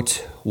basically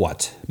wrote,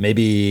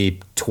 maybe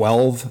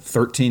 12,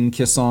 13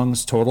 Kiss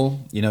songs total?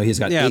 You know, he's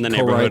got 8 in the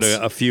neighborhood,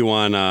 a few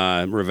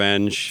on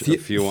Revenge. A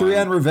few 3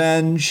 on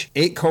Revenge,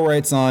 8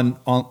 co-writes on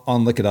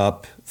Lick It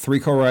Up, 3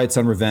 co-writes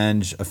on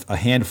Revenge, a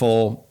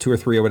handful, 2 or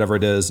 3 or whatever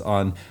it is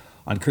on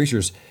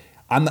Creatures.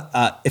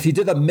 if he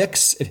did a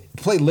mix, if he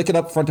played Lick It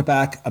Up front to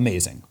back,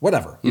 amazing.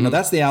 Whatever. You know,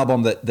 that's the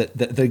album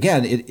that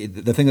again,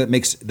 the thing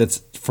that's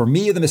for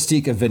me the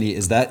mystique of Vinny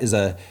is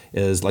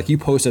like you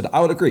posted. I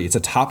would agree. It's a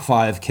top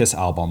 5 Kiss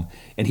album,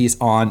 and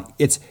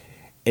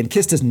and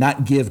Kiss does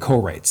not give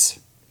co-writes.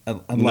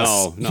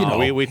 Unless,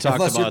 we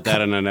talked about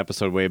that in an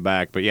episode way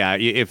back. But yeah,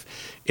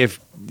 if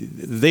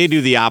they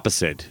do the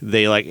opposite,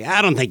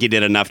 I don't think you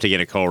did enough to get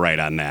a co-write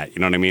on that. You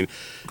know what I mean?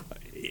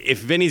 If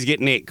Vinny's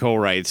getting 8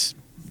 co-writes,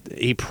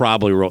 he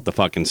probably wrote the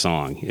fucking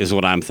song, is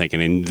what I'm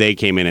thinking. And they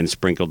came in and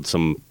sprinkled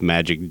some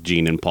Magic,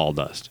 Gene, and Paul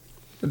dust.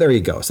 There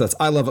you go. So that's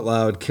I Love It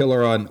Loud,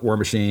 Killer on War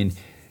Machine,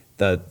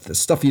 the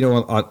stuff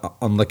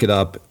on Lick It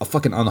Up, a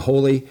fucking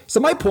Unholy.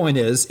 So my point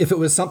is, if it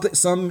was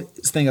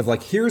something of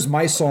like, here's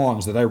my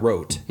songs that I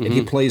wrote, and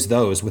he plays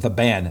those with a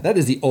band, that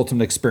is the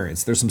ultimate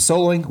experience. There's some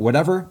soloing,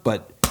 whatever,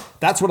 but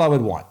that's what I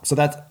would want. So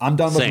I'm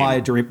done with my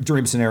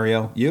dream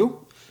scenario.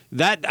 You?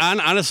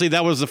 Honestly,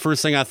 that was the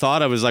first thing I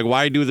thought of. Was like,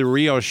 why do the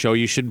Rio show?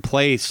 You should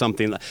play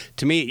something.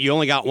 To me, you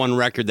only got one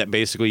record that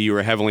basically you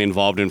were heavily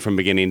involved in from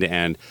beginning to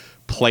end.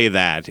 Play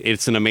that.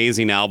 It's an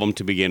amazing album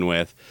to begin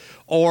with.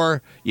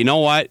 Or, you know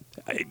what?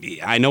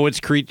 I know it's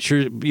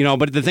Creatures,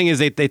 but the thing is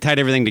they tied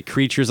everything to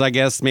Creatures, I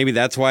guess. Maybe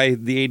that's why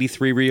the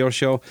 83 Rio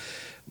show.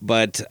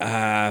 But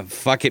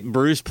fuck it,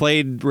 Bruce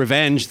played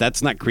Revenge.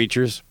 That's not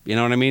Creatures. You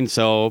know what I mean?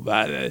 So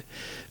I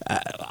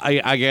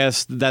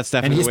guess that's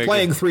definitely. And he's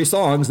playing 3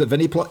 songs that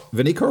Vinny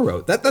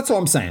co-wrote. That's all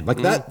I'm saying.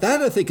 Like that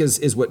I think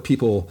is what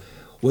people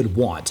would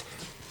want.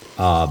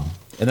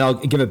 And I'll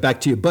give it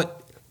back to you.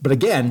 But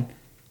again,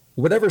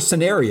 whatever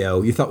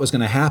scenario you thought was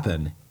going to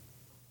happen,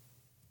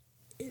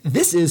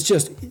 this is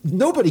just,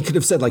 nobody could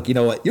have said, like, you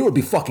know what, it would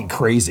be fucking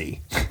crazy,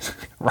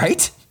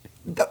 right?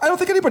 I don't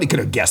think anybody could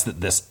have guessed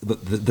that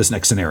this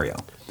next scenario.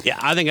 Yeah,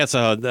 I think that's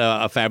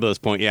a fabulous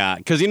point, yeah.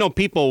 Because,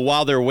 people,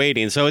 while they're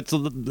waiting, so it's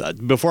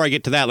before I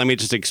get to that, let me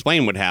just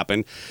explain what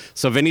happened.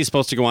 So Vinny's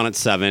supposed to go on at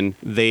 7.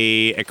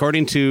 They,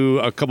 according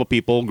to a couple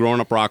people, Growing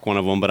Up Rock, one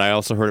of them, but I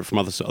also heard it from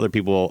other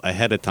people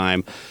ahead of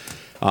time,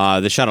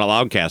 the Shout Out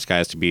Loudcast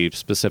guys, to be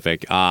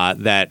specific,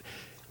 that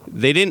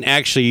they didn't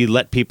actually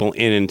let people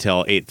in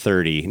until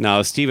 8:30.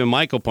 Now, Stephen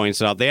Michael points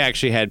out they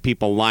actually had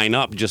people line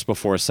up just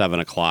before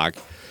 7 o'clock.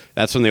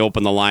 That's when they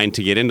opened the line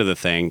to get into the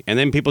thing. And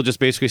then people just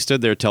basically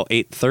stood there till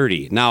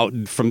 8:30. Now,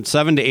 from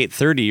 7 to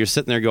 8:30, you're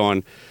sitting there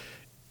going,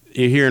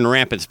 you're hearing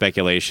rampant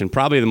speculation.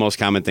 Probably the most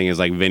common thing is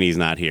like, Vinny's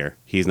not here.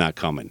 He's not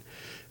coming.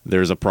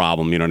 There's a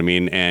problem, you know what I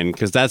mean? And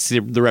because that's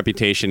the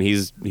reputation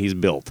he's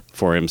built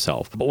for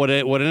himself. But what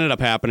ended up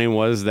happening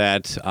was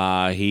that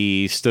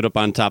he stood up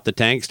on top of the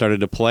tank, started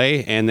to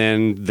play, and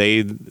then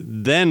they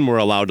were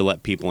allowed to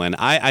let people in.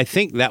 I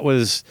think that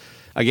was,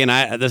 again,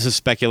 this is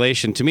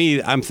speculation. To me,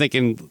 I'm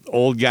thinking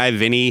old guy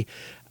Vinny,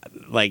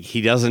 like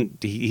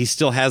he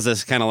still has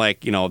this kind of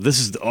like,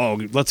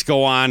 let's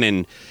go on,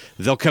 and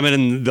they'll come in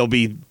and they'll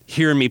be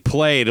hearing me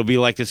play. It'll be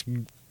like this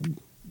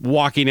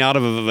walking out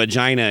of a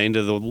vagina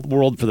into the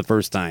world for the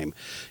first time.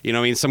 You know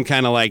what I mean? Some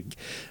kind of like,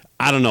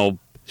 I don't know,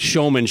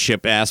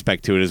 showmanship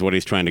aspect to it is what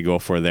he's trying to go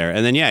for there.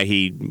 And then, yeah,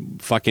 he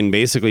fucking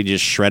basically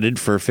just shredded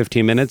for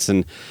 15 minutes.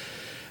 And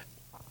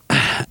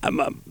I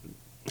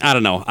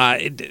don't know.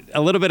 A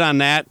little bit on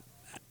that.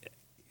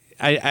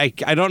 I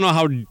don't know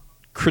how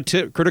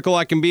critical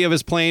I can be of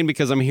his playing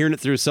because I'm hearing it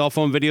through cell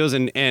phone videos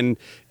and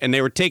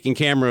they were taking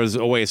cameras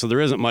away, so there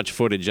isn't much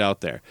footage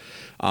out there.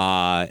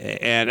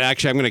 And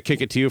actually, I'm going to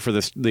kick it to you for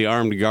the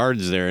armed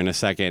guards there in a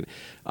second.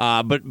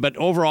 But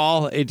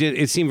overall,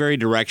 it seemed very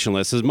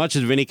directionless. As much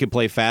as Vinny could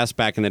play fast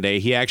back in the day,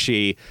 he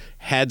actually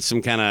had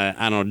some kind of,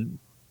 I don't know,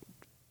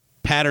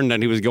 pattern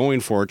that he was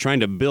going for,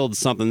 trying to build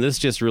something. This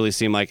just really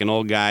seemed like an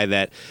old guy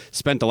that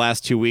spent the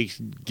last 2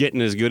 weeks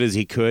getting as good as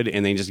he could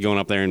and then just going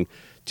up there and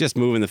just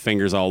moving the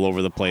fingers all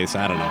over the place.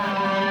 I don't know.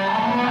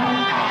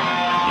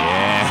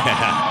 Yeah.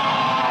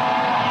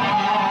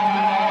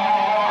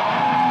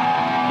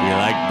 You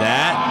like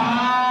that?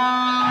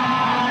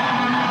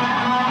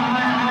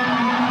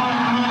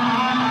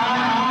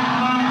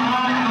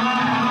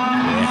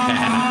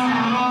 Yeah.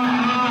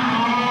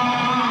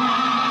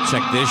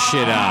 Check this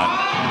shit out.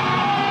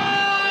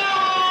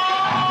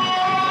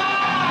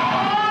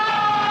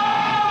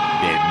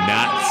 Did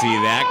not see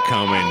that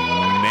coming,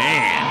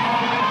 man.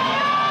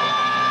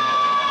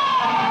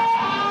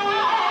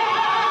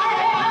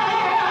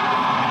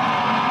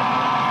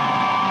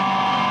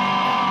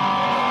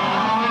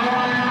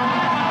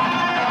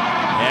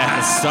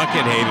 Suck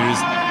it, haters.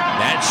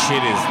 That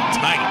shit is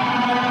tight.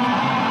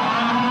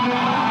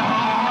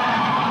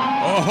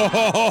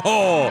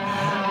 Oh,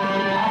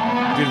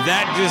 did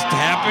that just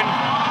happen?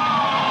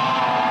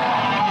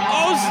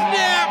 Oh,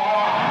 snap.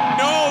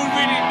 No,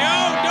 Vinny, no,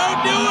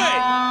 don't do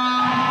it.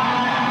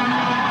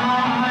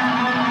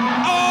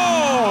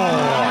 Oh.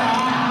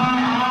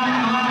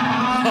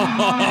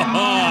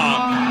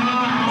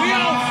 We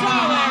all saw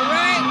that,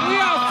 right? We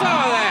all saw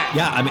that.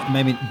 Yeah, I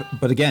mean,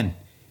 but again,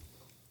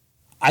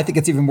 I think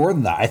it's even more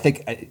than that. I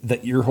think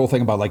that your whole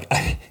thing about like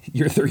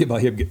your theory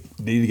about him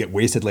needing to get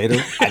wasted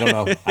later. I don't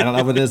know. I don't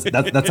know what it is.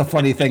 That's a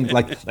funny thing.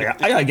 Like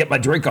I gotta get my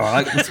drink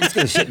on. Let's get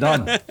this shit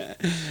done.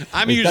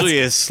 I'm usually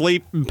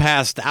asleep and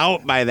passed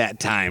out by that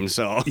time.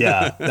 So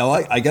yeah, no,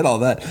 I get all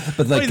that.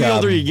 But like the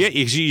older you get,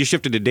 you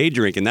shifted to day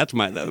drinking. That's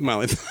my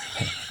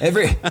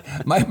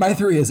my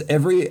theory is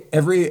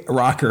every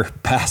rocker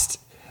past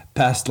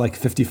like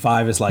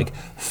 55 is like,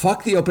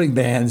 fuck the opening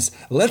bands.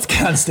 Let's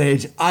get on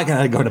stage. I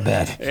gotta go to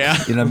bed. Yeah.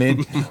 You know what I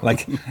mean?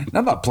 Like,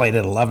 I'm not playing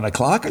at 11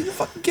 o'clock. Are you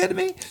fucking kidding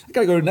me? I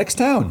gotta go to the next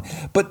town.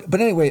 But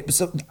anyway,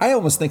 so I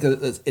almost think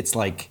it's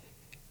like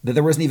that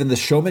there wasn't even the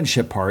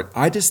showmanship part.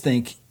 I just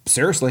think,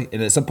 seriously,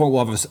 and at some point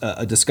we'll have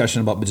a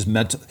discussion about just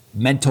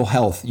mental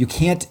health. You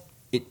can't,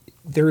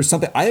 there was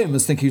something, I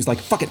almost think he was like,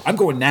 fuck it, I'm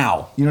going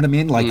now. You know what I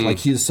mean? Like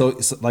he was so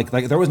like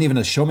there wasn't even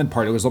a showman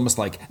part. It was almost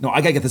like, no, I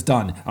gotta get this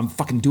done. I'm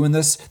fucking doing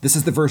this. This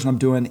is the version I'm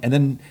doing. And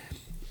then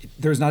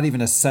there's not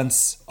even a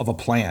sense of a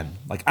plan.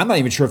 Like, I'm not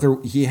even sure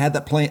if he had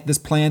this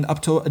plan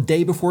up to a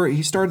day before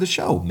he started the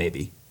show,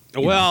 maybe.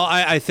 Well,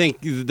 I think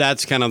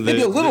that's kind of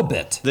maybe a little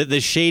bit. The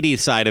shady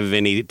side of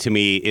Vinny to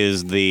me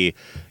is you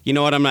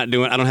know what I'm not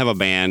doing? I don't have a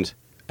band,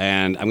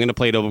 and I'm going to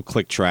play double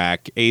click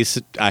track. Ace,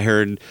 I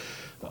heard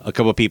a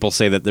couple of people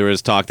say that there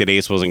was talk that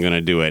Ace wasn't going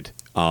to do it.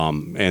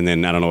 And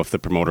then I don't know if the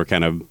promoter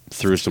kind of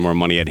threw some more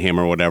money at him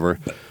or whatever.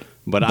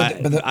 But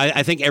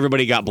I think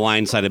everybody got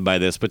blindsided by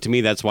this. But to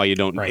me, that's why you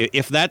don't. Right.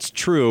 If that's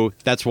true,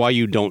 that's why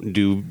you don't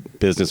do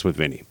business with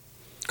Vinny.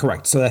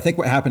 Correct. So I think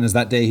what happened is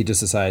that day he just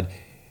decided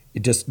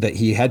that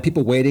he had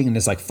people waiting and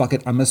it's like, fuck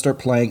it, I'm going to start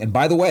playing. And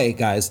by the way,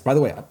 guys,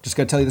 I'm just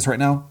going to tell you this right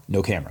now,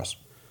 no cameras.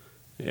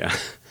 Yeah.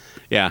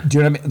 Yeah. Do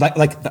you know what I mean?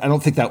 Like I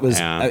don't think that was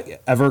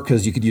ever,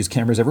 because you could use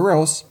cameras everywhere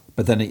else.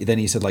 But then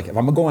he said, like, if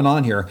I'm going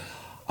on here,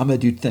 I'm going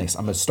to do things.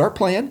 I'm going to start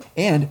playing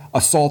and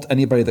assault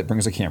anybody that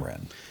brings a camera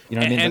in. You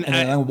know what I mean?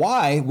 And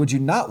why would you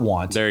not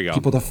want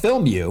people to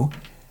film you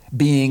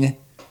being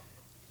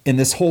in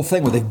this whole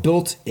thing where they've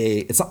built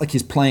it's not like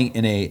he's playing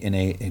in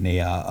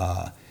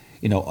a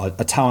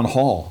town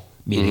hall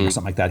meeting or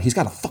something like that. He's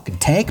got a fucking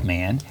tank,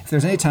 man. If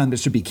there's any time there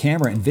should be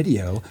camera and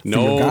video,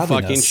 no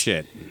fucking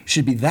shit.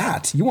 Should be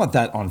that. You want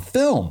that on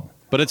film.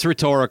 But it's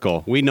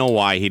rhetorical. We know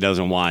why he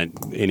doesn't want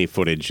any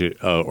footage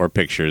or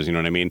pictures. You know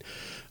what I mean?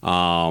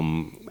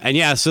 And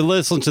yeah, so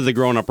listen to the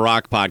Grown Up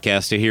Rock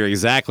podcast to hear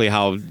exactly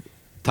how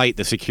tight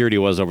the security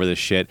was over this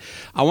shit.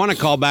 I want to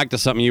call back to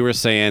something you were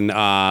saying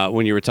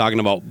when you were talking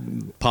about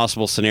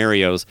possible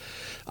scenarios.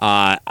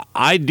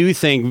 I do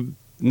think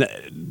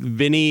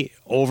Vinny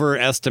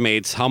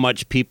overestimates how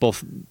much people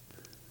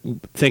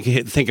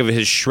think of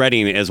his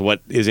shredding as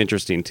what is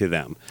interesting to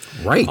them.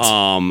 Right.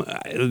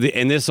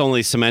 And this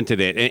only cemented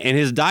it. And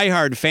his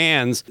diehard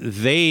fans,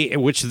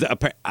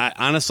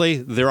 honestly,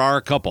 there are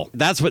a couple.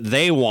 That's what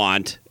they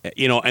want,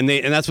 and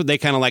that's what they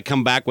kind of like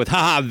come back with.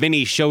 Haha,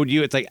 Vinny showed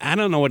you. It's like, I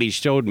don't know what he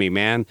showed me,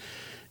 man.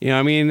 You know,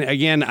 I mean,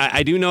 again,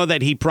 I do know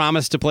that he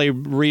promised to play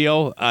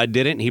Rio,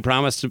 didn't. He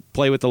promised to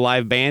play with the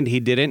live band, he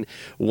didn't.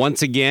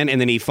 Once again,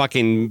 and then he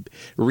fucking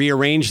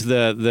rearranged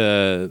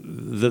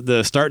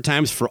the start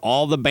times for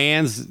all the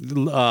bands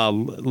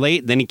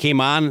late. Then he came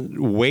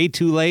on way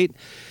too late.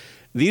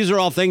 These are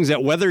all things that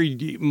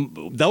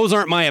those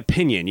aren't my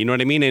opinion, you know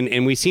what I mean?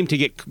 And we seem to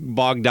get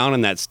bogged down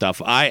in that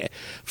stuff. I,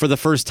 for the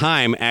first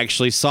time,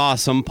 actually saw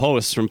some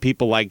posts from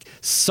people like,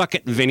 suck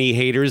it, Vinny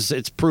haters.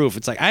 It's proof.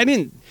 It's like,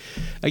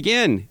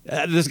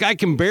 this guy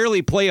can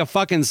barely play a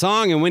fucking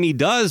song. And when he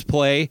does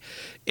play,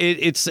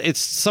 it's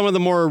some of the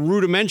more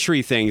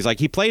rudimentary things. Like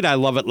he played I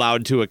Love It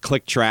Loud to a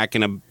click track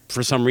and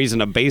for some reason,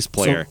 a bass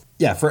player. So,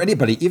 yeah, for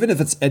anybody, even if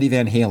it's Eddie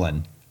Van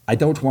Halen, I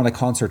don't want a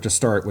concert to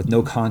start with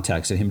no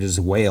context and him just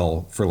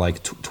wail for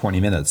like 20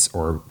 minutes,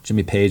 or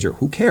Jimmy Page, or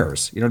who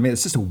cares? You know what I mean?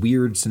 It's just a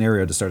weird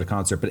scenario to start a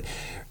concert. But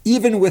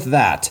even with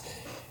that,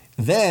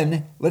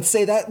 then let's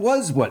say that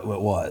was what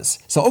it was.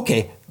 So,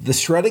 okay, the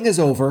shredding is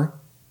over.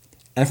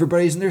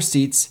 Everybody's in their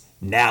seats.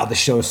 Now the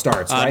show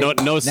starts, right?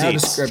 No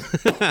seats.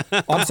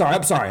 I'm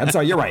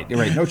sorry. You're right.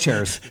 No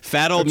chairs.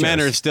 Fat old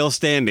men are still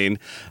standing.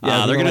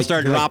 Yeah, they're going to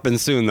start dropping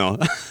soon, though.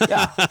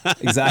 Yeah,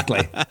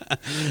 exactly.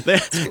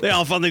 they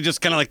all finally just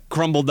kind of like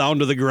crumble down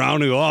to the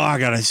ground and go, I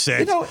got to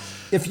sit.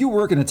 If you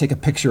were going to take a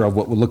picture of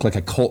what would look like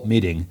a cult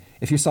meeting,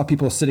 if you saw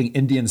people sitting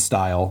Indian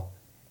style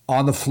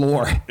on the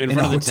floor in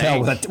a hotel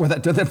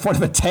with in front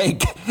of a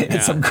tank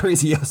and some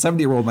crazy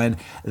 70-year-old man,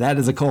 that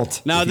is a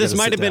cult. Now, this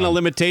might have been a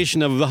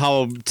limitation of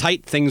how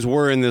tight things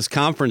were in this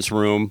conference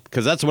room,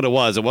 because that's what it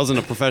was. It wasn't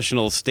a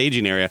professional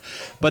staging area.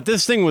 But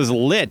this thing was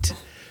lit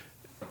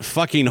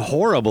fucking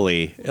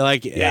horribly.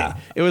 Like, it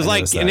was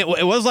like, and it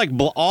was like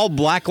all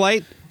black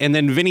light, and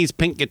then Vinny's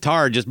pink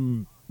guitar just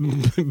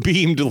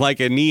beamed like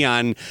a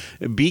neon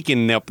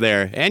beacon up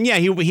there. And yeah,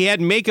 he had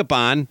makeup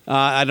on.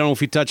 I don't know if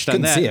he touched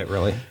on that. Couldn't see it,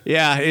 really.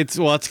 Yeah, it's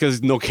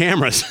because no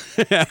cameras.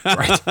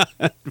 Right.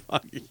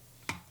 I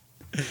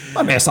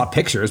mean, I saw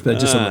pictures, but it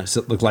just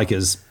looked like I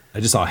just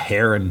saw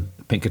hair and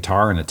pink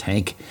guitar and a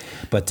tank.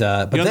 But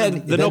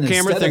then the no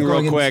camera thing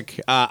real quick,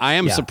 I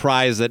am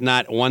surprised that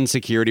not one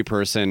security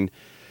person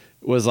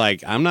was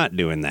like, I'm not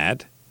doing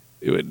that.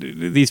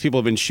 these people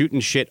have been shooting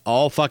shit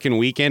all fucking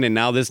weekend, and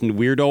now this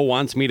weirdo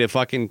wants me to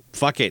fucking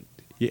fuck it.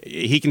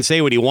 He can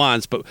say what he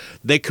wants, but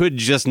they could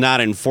just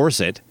not enforce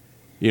it.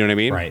 You know what I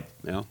mean? Right.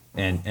 Yeah.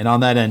 And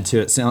on that end,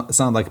 too, it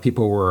sounded like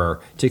people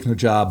were taking their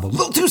job a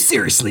little too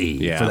seriously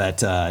for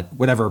that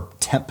whatever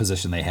temp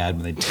position they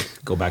had when they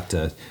go back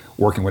to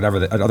working whatever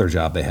the other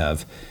job they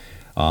have.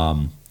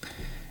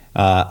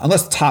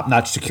 Unless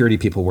top-notch security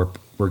people were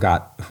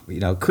got,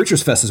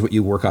 Creatures Fest is what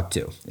you work up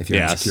to if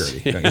you're in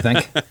security, don't you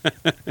think?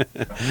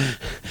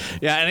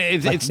 Yeah,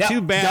 and it's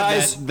too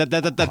bad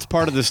that's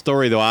part of the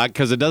story, though,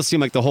 because it does seem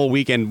like the whole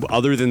weekend,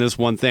 other than this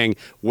one thing,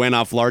 went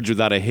off large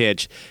without a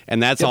hitch,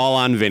 and that's all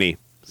on Vinny.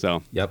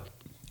 So. Yep,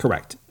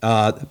 correct.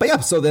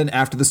 So then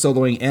after the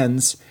soloing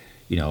ends,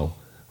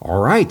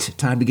 all right,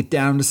 time to get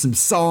down to some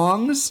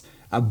songs.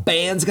 A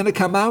band's going to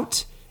come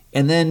out.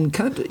 And then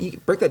kind of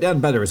you break that down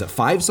better. Is it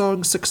 5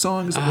 songs, 6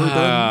 songs?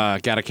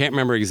 God, I can't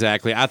remember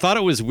exactly. I thought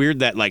it was weird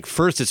that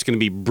first it's going to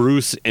be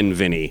Bruce and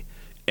Vinny,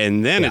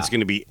 and then it's going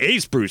to be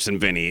Ace, Bruce, and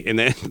Vinny, and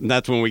then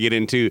that's when we get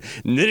into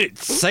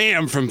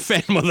Sam from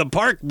Phantom of the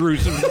Park,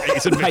 Bruce and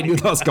Ace and Vinny. I knew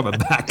that was coming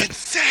back. It's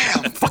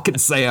Sam, fucking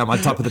Sam on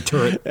top of the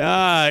turret.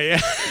 Yeah.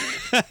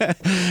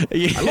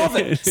 I love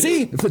it.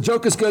 See, if the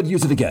joke is good,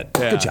 use it again.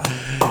 Yeah. Good job.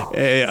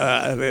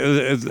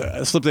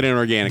 Slipped it in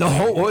organically.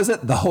 What was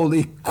it? The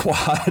Holy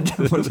Quad.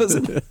 What was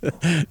it?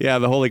 Yeah,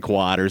 the Holy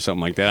Quad or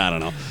something like that. I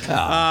don't know.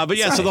 But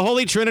yeah, so the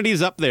Holy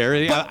Trinity's up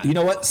there. But you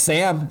know what?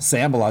 Sam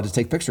allowed to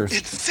take pictures.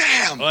 It's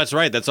Sam. Oh, that's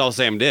right. That's all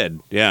Sam did.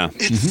 Yeah.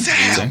 It's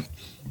Sam.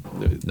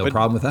 No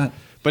problem with that.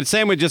 But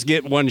Sam would just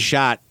get one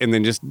shot and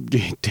then just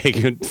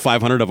take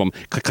 500 of them.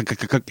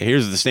 Click.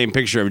 Here's the same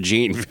picture of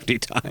Gene 50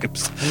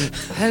 times.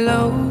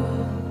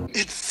 Hello.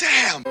 It's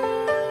Sam.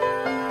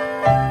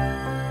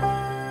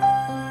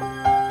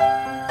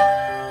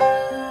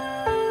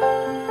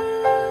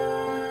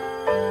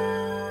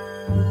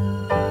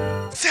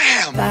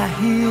 Sam. I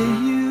hear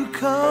you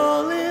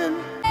calling.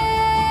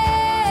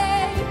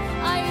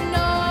 I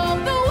know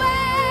the way.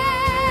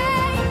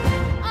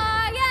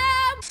 I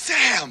am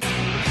Sam.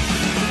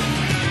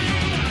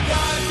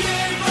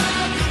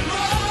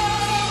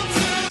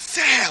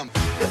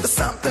 There's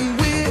something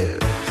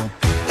weird,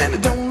 and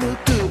it don't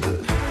look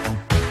good.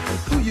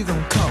 Who you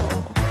gonna call?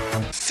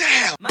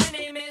 Sam. My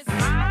name is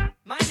Sam.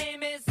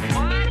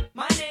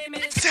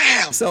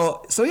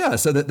 So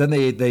then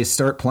they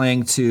start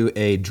playing to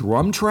a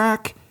drum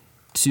track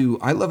to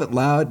I Love It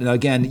Loud. And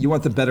again, you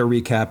want the better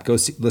recap, go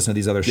listen to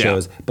these other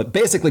shows. Yeah. But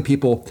basically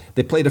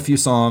they played a few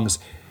songs.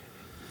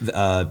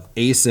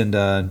 Ace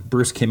and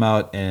Bruce came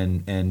out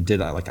and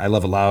did I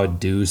Love It Loud,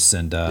 Deuce,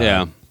 and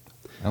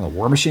I don't know,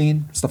 War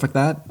Machine, stuff like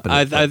that.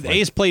 But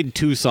Ace played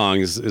 2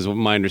 songs, is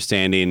my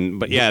understanding.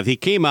 But yeah, if he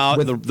came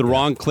out the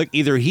wrong click,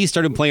 either he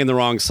started playing the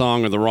wrong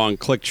song or the wrong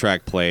click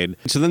track played.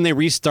 So then they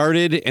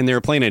restarted and they were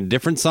playing a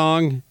different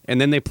song,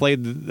 and then they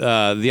played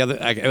the other.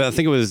 I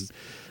think it was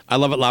I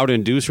Love It Loud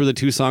and Deuce were the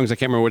 2 songs. I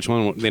can't remember which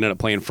one they ended up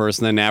playing first.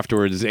 And then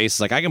afterwards, Ace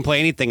is like, I can play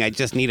anything. I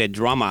just need a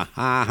drummer.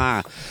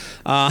 Ha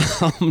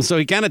ha. So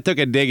he kind of took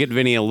a dig at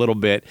Vinny a little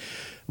bit.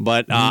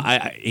 But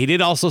he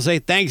did also say,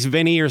 thanks,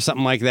 Vinny, or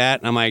something like that.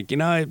 And I'm like,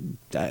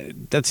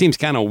 that seems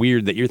kind of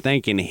weird that you're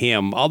thanking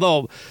him.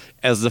 Although,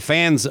 as the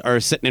fans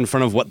are sitting in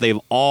front of what they've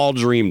all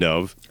dreamed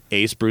of,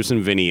 Ace, Bruce,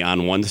 and Vinny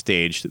on one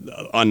stage,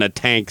 on the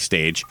tank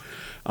stage.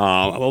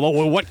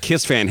 What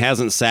Kiss fan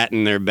hasn't sat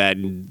in their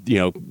bed,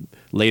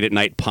 late at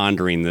night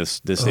pondering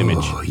this image?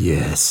 Oh,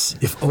 yes.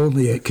 If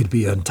only it could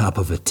be on top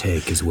of a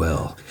tank as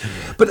well.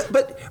 But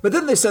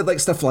then they said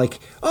stuff like,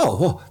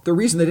 oh, well, the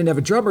reason they didn't have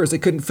a drummer is they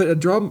couldn't fit a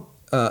drum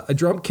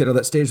kit on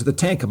that stage with a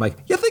tank. I'm like,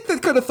 you think they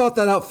could have thought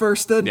that out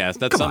first then? Yes,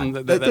 that's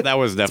something that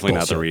was definitely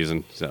not the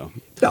reason. So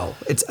no,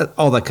 it's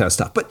all that kind of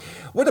stuff. But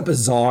what a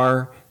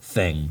bizarre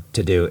thing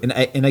to do.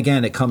 And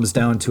again, it comes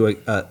down to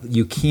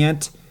you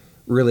can't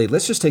really,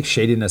 let's just take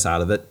shadiness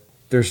out of it.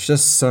 There's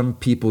just some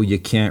people you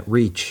can't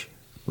reach.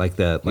 Like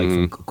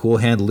from Cool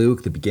Hand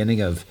Luke, the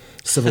beginning of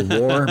Civil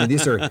War. I mean,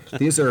 these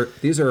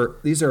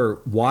are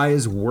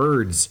wise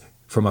words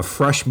from a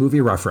fresh movie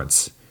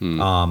reference.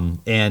 And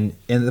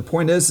the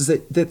point is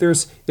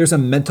that there's a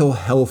mental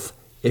health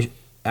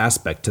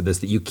aspect to this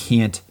that you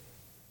can't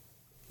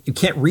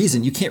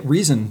reason. You can't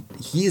reason.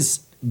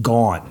 He's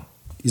gone.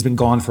 He's been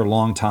gone for a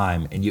long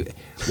time, and you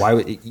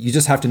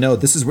just have to know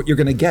this is what you're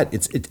going to get.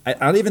 I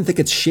don't even think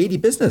it's shady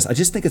business. I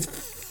just think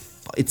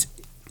it's.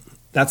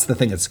 That's the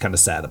thing that's kind of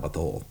sad about the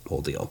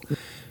whole deal.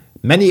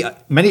 Many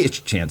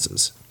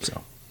chances.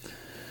 So.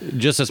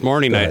 Just this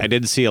morning, I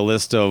did see a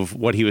list of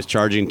what he was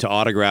charging to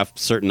autograph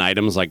certain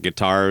items like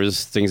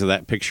guitars, things of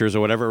that, pictures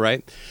or whatever,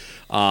 right?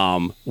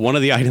 One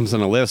of the items on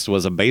the list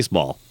was a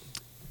baseball.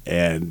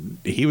 And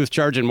he was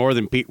charging more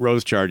than Pete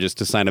Rose charges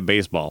to sign a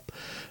baseball.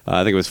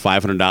 I think it was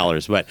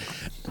 $500. But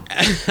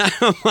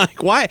I'm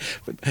like, why?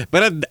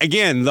 But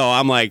again, though,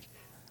 I'm like,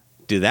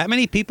 do that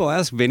many people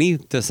ask Vinny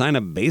to sign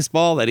a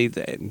baseball?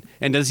 And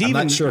does he even?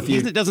 Not sure if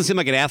it doesn't seem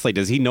like an athlete.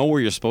 Does he know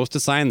where you're supposed to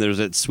sign? There's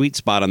that sweet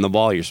spot on the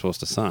ball you're supposed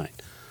to sign.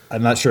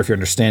 I'm not sure if you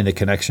understand the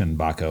connection,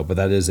 Baco, but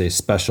that is a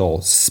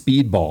special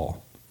speed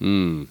ball.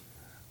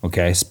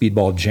 Okay,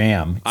 Speedball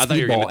Jam. I thought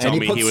you were going to tell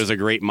me he puts- was a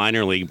great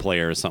minor league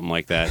player or something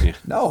like that. Yeah.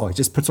 No, it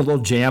just puts a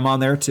little jam on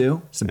there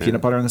too. Some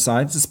peanut butter on the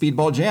side. It's a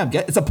Speedball Jam.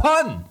 It's a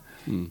pun.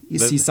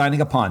 He's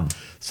signing a pun.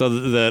 So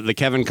the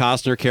Kevin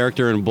Costner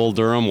character in Bull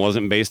Durham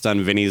wasn't based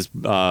on Vinny's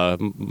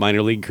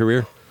minor league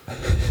career?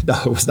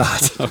 No, it was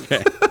not.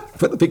 Okay.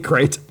 But it'd be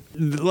great.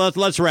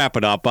 Let's wrap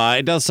it up.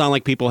 It does sound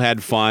like people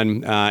had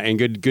fun, and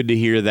good to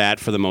hear that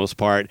for the most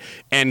part.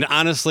 And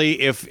honestly,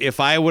 if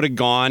I would have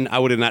gone, I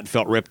would have not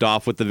felt ripped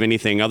off with the Vinny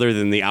thing other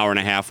than the hour and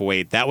a half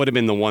wait. That would have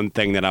been the one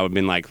thing that I would have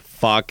been like,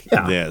 fuck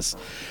this.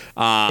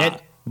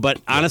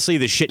 But honestly,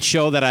 the shit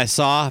show that I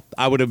saw,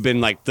 I would have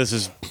been like, this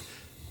is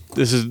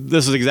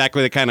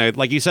exactly the kind of,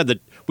 like you said,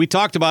 that we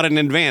talked about it in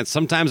advance.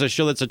 Sometimes a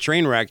show that's a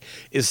train wreck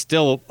is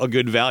still a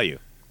good value.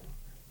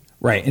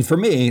 Right. And for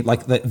me,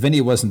 like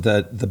Vinny wasn't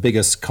the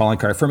biggest calling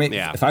card. For me,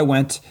 if I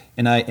went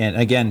and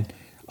again,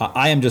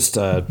 I am just,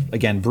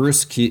 again,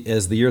 Bruce,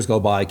 as the years go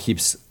by,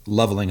 keeps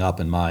leveling up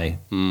in my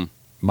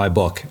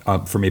book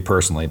for me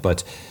personally.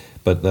 But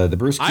the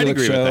Bruce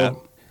Kulick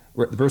show,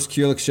 the Bruce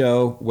Kulick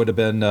show would have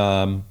been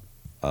the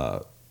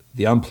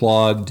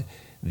Unplugged,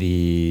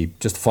 the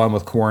just fun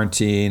with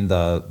quarantine,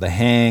 the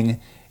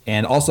hang,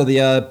 and also the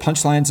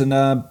punchlines and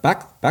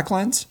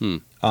backlines.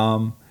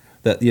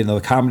 That the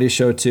comedy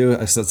show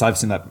too. Since I've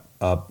seen that,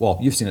 well,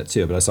 you've seen it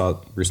too, but I saw it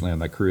recently on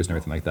that cruise and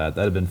everything like that.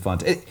 That'd have been fun.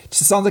 It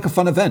just sounds like a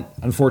fun event.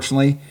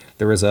 Unfortunately,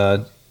 there was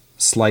a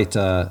slight.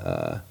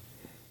 Or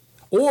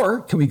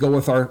can we go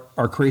with our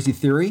crazy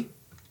theory?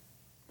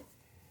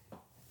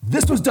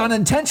 This was done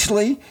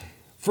intentionally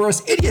for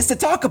us idiots to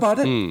talk about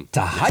it, to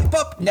hype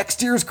up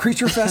next year's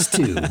Creature Fest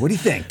 2. What do you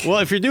think? Well,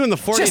 if you're doing the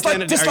 40th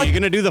anniversary, are you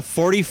going to do the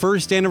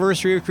 41st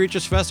anniversary of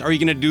Creatures Fest, or are you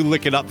going to do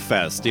Lick It Up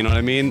Fest? You know what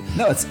I mean?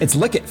 No, it's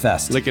Lick It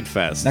Fest. Lick It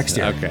Fest. Next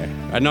year. Okay.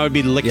 I know it'd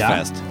be Lick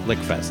Fest. Lick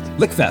Fest.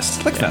 Lick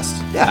Fest. Lick Fest.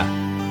 Yeah.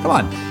 Come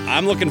on.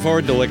 I'm looking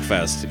forward to Lick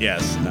Fest.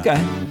 Yes.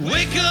 Okay.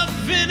 Wake up,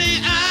 Vinny,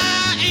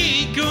 I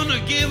ain't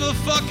gonna give a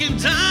fucking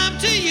time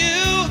to you.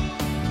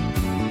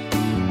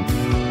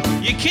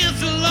 You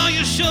cancel all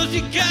your shows,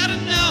 you gotta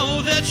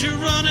know that you're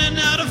running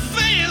out of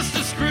fans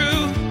to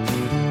screw.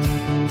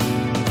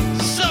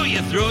 So you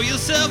throw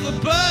yourself a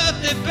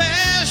birthday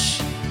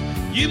bash.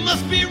 You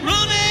must be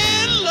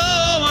running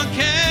low on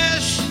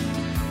cash.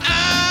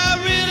 I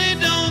really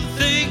don't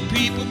think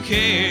people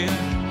care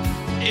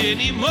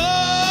anymore.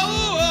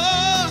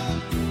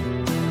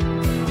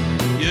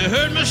 You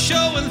heard my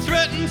show and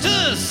threatened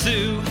to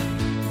sue.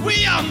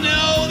 We all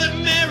know that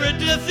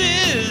Meredith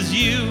is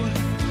you.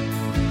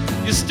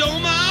 You stole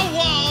my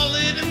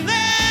wallet and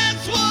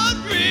that's what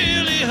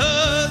really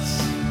hurts.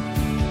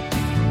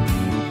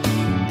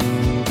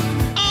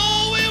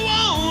 All we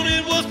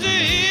wanted was to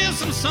hear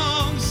some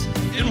songs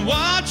and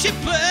watch you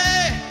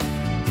play.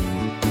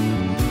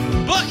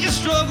 But you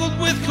struggled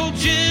with cold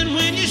gin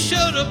when you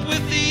showed up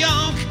with the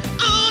yonk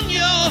on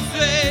your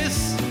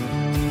face.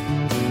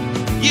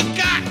 You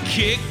got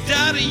kicked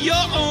out of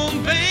your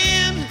own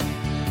band.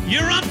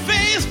 You're on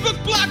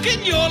Facebook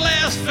blocking your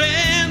last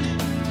fan.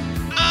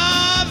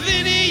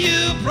 Vinny,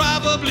 you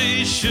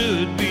probably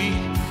should be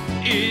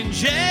in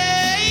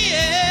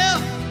jail.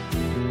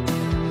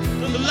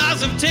 The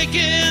lies have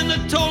taken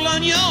a toll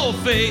on your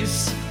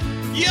face.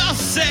 You're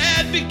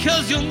sad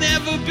because you'll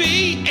never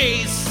be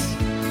ace.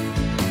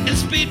 And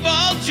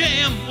Speedball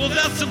Jam, well,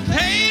 that's a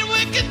pain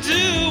we could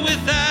do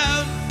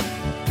without.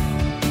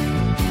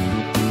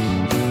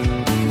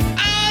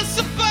 I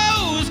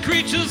suppose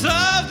Creatures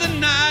of the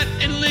Night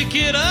and Lick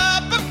It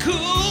Up are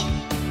cool.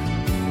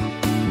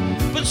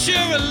 But you're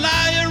a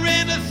liar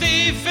and a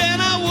thief,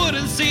 and I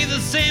wouldn't say the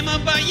same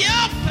about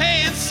your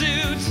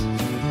pantsuit.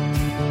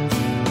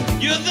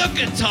 You're the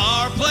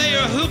guitar player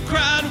who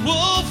cried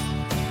wolf,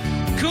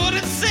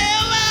 couldn't sell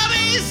out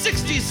a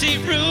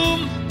 60-seat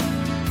room.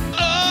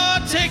 Oh,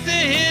 take the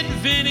hit,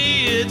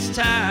 Vinny, it's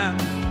time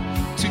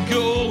to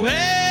go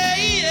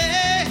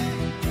away.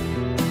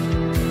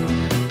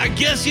 I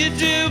guess you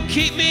do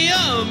keep me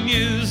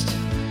amused,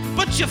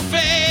 but your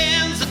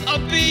fans are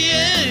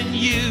being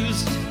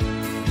used.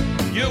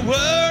 Your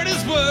word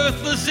is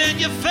worthless and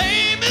your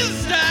fame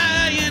is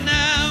dying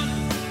out.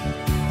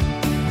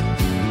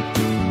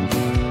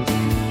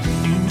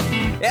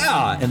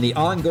 Yeah, in the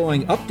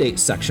ongoing update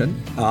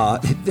section,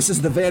 this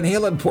is the Van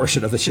Halen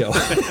portion of the show.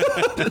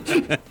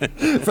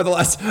 For the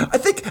last, I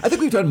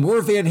think we've done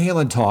more Van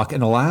Halen talk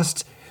in the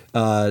last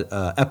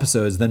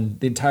episodes than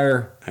the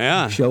entire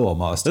show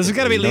almost. This has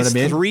got to be at least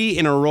 3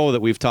 in a row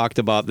that we've talked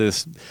about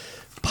this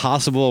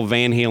possible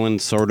Van Halen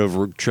sort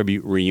of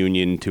tribute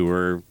reunion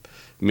tour.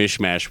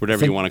 Mishmash,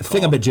 whatever you want to call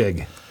it.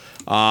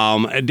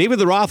 Thingamajig. David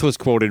Lee Roth was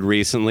quoted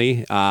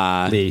recently.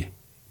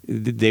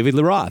 David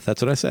Lee Roth,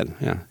 that's what I said.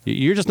 Yeah,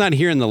 you're just not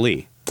hearing the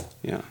Lee.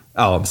 Yeah.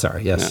 Oh, I'm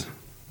sorry. Yes.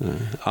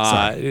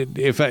 Yeah.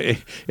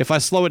 If I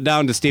slow it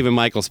down to Stephen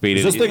Michael speed,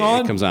 it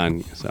comes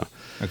on. So.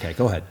 Okay,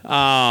 go ahead.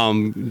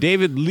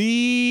 David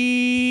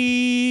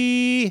Lee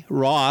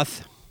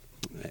Roth,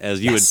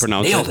 as you would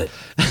pronounce nailed it.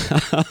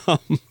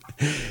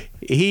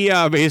 he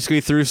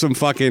basically threw some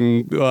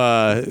fucking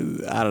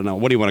I don't know,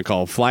 what do you want to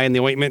call it? Fly in the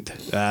ointment,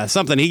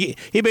 something. He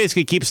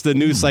basically keeps the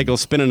news cycle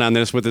spinning on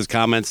this with his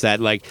comments that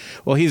like,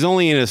 well, he's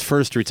only in his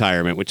first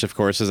retirement, which of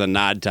course is a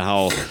nod to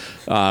how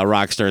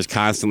rock stars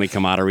constantly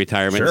come out of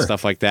retirement and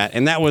stuff like that.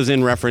 And that was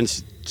in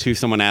reference to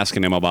someone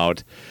asking him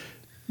about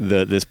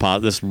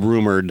this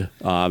rumored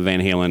Van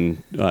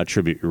Halen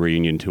tribute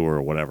reunion tour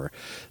or whatever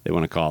they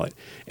want to call it.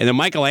 And then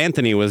Michael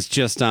Anthony was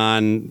just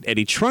on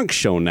Eddie Trunk's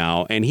show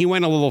now, and he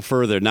went a little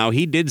further. Now,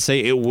 he did say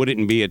it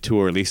wouldn't be a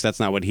tour. At least that's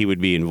not what he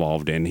would be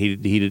involved in. He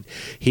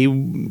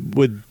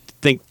would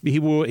think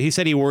he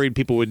said he worried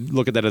people would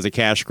look at that as a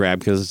cash grab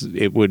because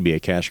it would be a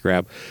cash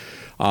grab.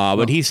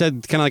 But he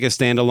said kind of like a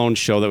standalone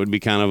show that would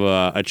be kind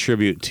of a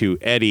tribute to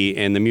Eddie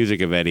and the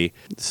music of Eddie,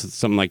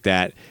 something like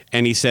that.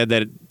 And he said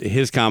that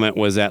his comment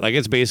was that like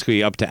it's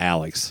basically up to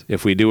Alex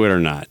if we do it or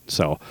not.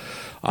 So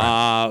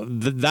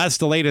that's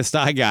the latest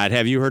I got.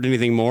 Have you heard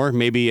anything more?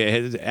 Maybe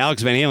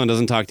Alex Van Halen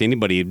doesn't talk to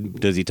anybody.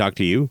 Does he talk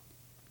to you?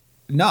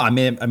 No, I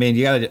mean,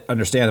 you got to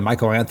understand that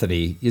Michael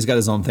Anthony, he's got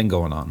his own thing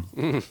going on.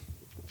 Mm.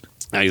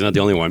 No, he's not the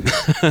only one.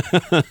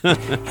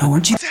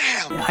 Aren't you?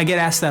 I get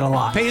asked that a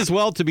lot. Pays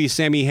well to be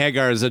Sammy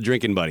Hagar's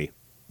drinking buddy.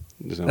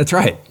 So. That's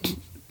right.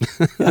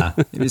 Yeah,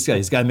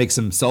 he's got to make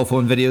some cell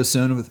phone videos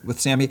soon with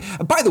Sammy.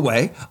 By the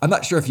way, I'm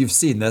not sure if you've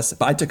seen this,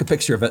 but I took a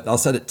picture of it. I'll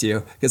send it to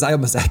you because I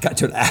almost got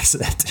into an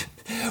accident.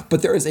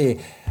 But there is a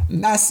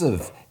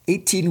massive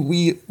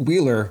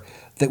 18-wheeler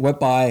that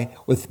went by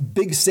with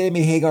big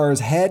Sammy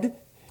Hagar's head.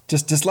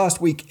 Just last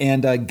week,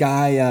 and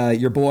Guy,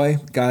 your boy,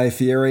 Guy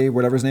Fieri,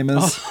 whatever his name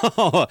is.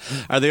 Oh,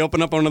 are they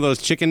opening up one of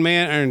those chicken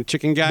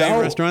guy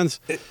restaurants?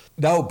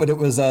 No, but it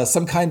was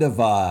some kind of,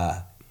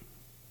 I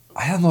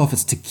don't know if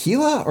it's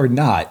tequila or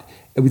not.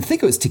 I would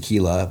think it was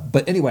tequila,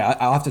 but anyway,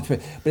 I'll have to, but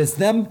it's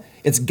them,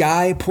 it's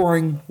Guy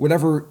pouring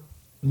whatever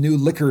new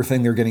liquor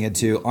thing they're getting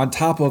into on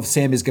top of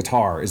Sammy's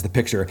guitar is the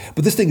picture.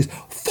 But this thing is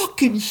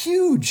fucking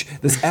huge,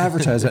 this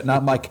advertisement. And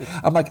I'm like,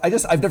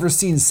 I've never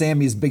seen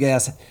Sammy's big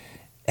ass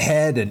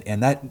head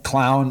and that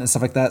clown and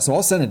stuff like that. So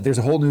I'll send it. There's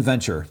a whole new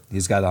venture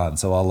he's got on.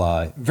 So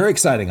I'll very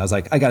exciting. I was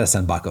like, I got to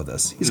send Baco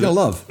this. He's going to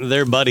love.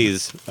 They're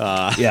buddies.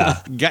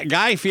 Yeah.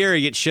 Guy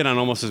Fieri gets shit on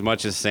almost as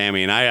much as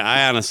Sammy. And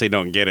I honestly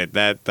don't get it.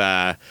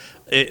 That,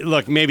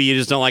 look, maybe you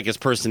just don't like his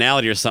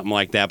personality or something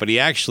like that. But he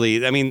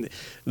actually, I mean,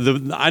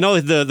 I know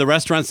the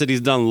restaurants that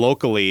he's done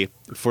locally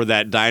for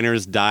that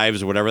diners,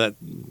 dives, or whatever,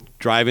 that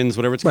drive-ins,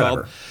 whatever it's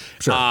called.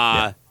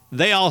 Sure.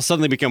 They all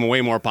suddenly become way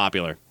more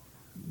popular.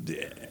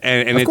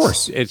 And of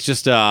course, it's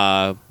just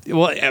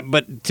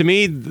but to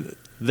me,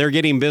 they're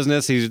getting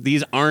business.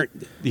 He's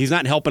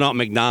not helping out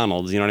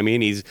McDonald's. You know what I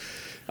mean?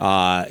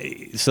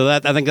 So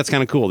that I think that's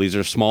kind of cool. These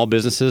are small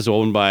businesses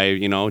owned by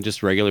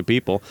just regular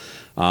people.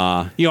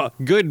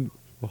 Good,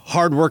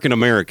 hardworking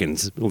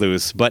Americans,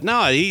 Lewis. But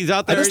no, he's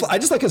out there. I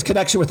just like his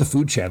connection with the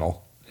Food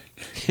Channel.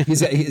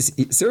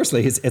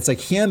 Seriously, it's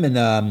like him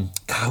and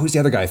who's the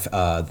other guy?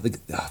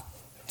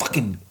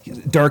 Fucking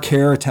dark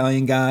hair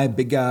Italian guy,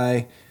 big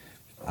guy.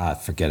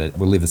 Forget it.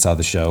 We'll leave this out of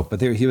the show. But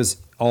he was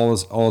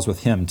always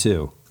with him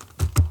too.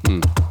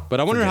 But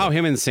I wonder how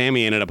him and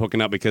Sammy ended up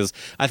hooking up, because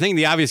I think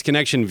the obvious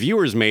connection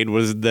viewers made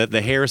was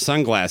the hair,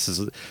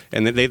 sunglasses,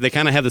 and they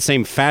kind of have the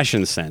same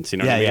fashion sense. You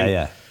know?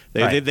 Yeah.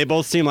 They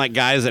both seem like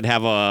guys that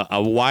have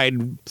a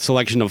wide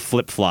selection of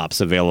flip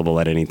flops available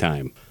at any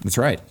time. That's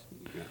right.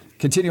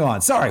 Continue on.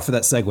 Sorry for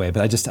that segue,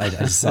 but I just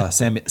saw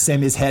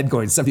Sammy's head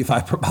going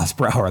 75 miles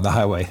per hour on the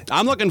highway.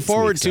 I'm looking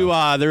forward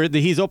to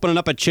he's opening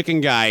up a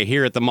chicken guy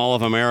here at the Mall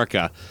of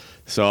America.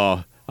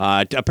 So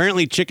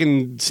apparently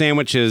chicken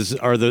sandwiches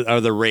are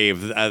the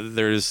rave.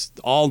 There's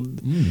all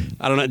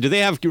I don't know. Do they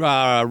have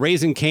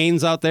Raising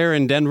Cane's out there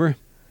in Denver?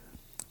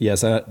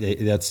 Yes,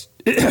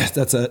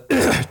 that's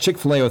a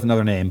Chick-fil-A with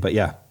another name, but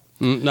yeah.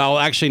 No,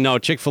 actually, no.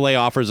 Chick-fil-A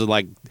offers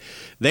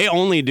they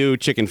only do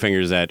chicken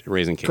fingers at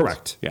Raising Cane's.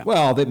 Correct. Yeah.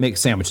 Well, they make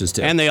sandwiches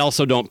too, and they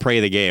also don't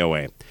pray the gay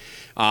away.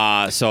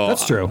 So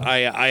that's true.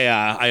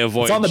 I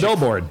avoid. It's on the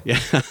billboard. Yeah.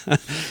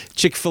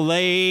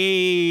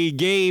 Chick-fil-A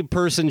gay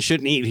person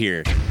shouldn't eat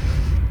here.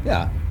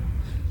 Yeah.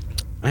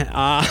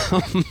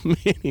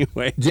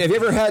 Anyway, have you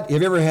ever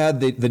had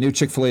the new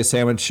Chick-fil-A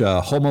sandwich,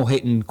 Homo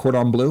Hating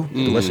Cordon Bleu?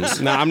 Delicious.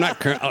 No, I'm not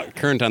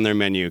current on their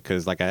menu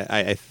because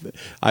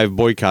I've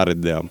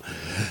boycotted them.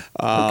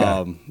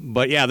 Okay.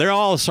 But yeah, they're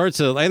all sorts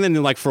of, and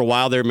then for a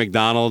while there,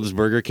 McDonald's,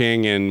 Burger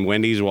King, and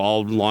Wendy's will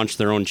all launch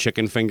their own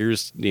chicken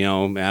fingers. I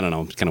don't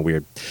know, it's kind of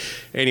weird.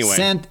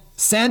 Anyway,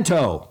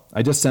 Santo.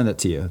 I just sent it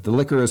to you. The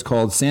liquor is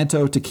called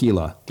Santo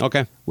Tequila.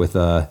 Okay. With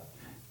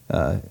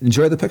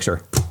enjoy the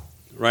picture.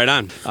 Right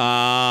on.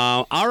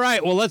 All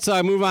right. Well, let's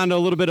move on to a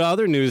little bit of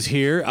other news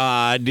here.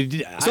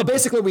 So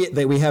basically,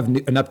 we have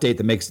an update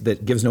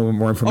that gives no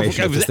more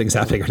information if this thing's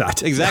happening or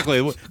not.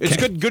 Exactly. It's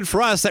good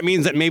for us. That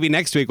means that maybe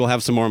next week we'll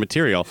have some more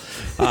material.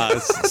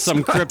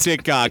 Some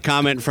cryptic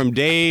comment from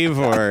Dave,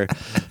 or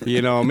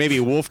maybe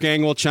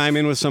Wolfgang will chime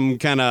in with some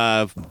kind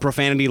of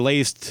profanity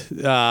laced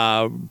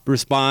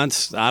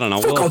response. I don't know.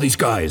 Fuck all these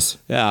guys.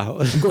 Yeah.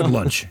 I'm going to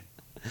lunch.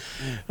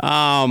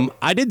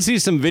 I did see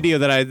some video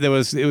that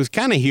was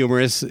kind of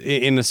humorous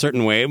in a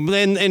certain way,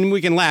 and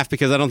we can laugh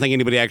because I don't think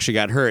anybody actually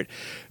got hurt.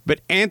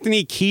 But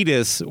Anthony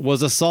Kiedis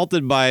was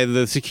assaulted by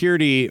the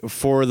security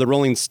for the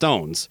Rolling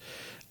Stones.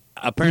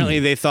 Apparently,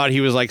 they thought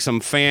he was like some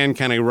fan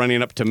kind of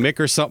running up to Mick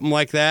or something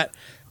like that.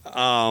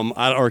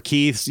 Or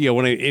Keith,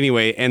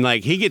 anyway, and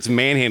like he gets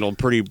manhandled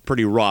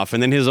pretty rough,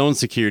 and then his own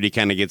security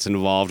kind of gets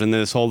involved, and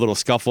then this whole little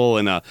scuffle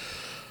in a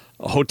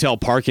hotel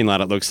parking lot,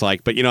 it looks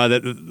like. But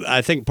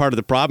I think part of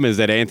the problem is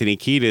that Anthony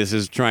Kiedis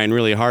is trying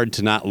really hard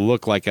to not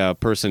look like a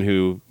person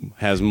who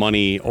has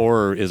money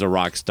or is a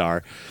rock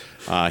star.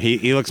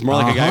 He looks more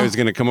like a guy who's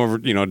going to come over,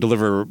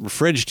 deliver a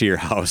fridge to your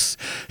house.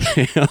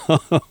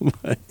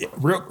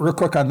 Real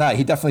quick on that,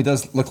 he definitely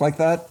does look like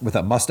that with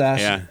a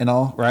mustache and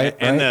all, right?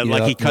 And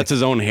right? He cuts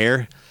his own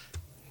hair.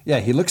 Yeah,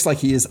 he looks like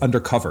he is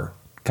undercover,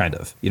 kind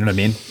of. You know what I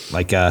mean?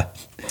 Like that.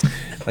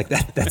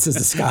 That's his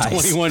disguise.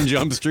 21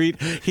 Jump Street.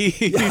 He's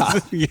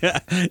the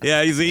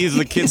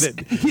kid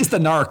that he's the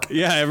narc.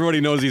 Yeah,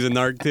 everybody knows he's a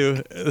narc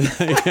too.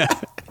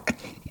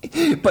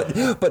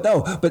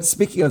 But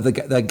speaking of the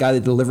guy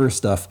that delivers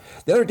stuff,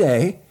 the other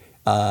day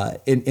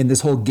in this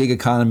whole gig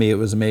economy, it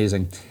was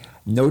amazing.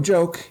 No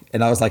joke.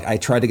 And I was like, I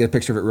tried to get a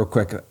picture of it real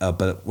quick,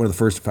 but one of the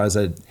first I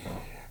said,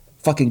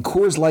 fucking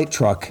Coors Light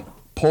truck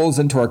pulls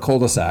into our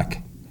cul-de-sac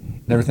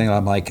and everything.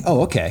 I'm like,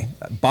 oh, okay.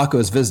 Baco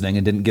is visiting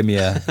and didn't give me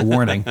a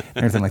warning and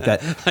everything like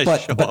that. I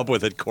show up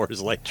with a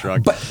Coors Light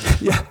truck.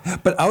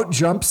 But out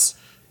jumps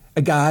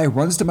a guy,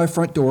 runs to my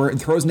front door and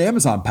throws an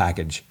Amazon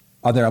package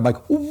on there. I'm like,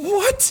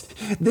 what?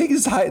 They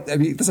just hire,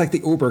 it's like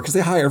the Uber because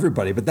they hire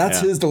everybody, but that's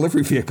his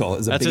delivery vehicle.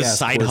 Is that's big his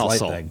side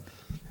hustle. Thing.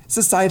 It's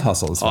a side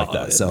hustle. It's like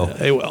that.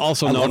 So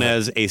also known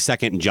as a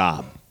second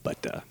job. But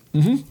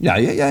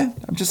yeah.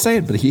 I'm just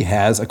saying. But he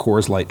has a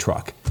Coors Light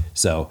truck,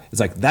 so it's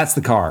like that's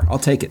the car. I'll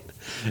take it.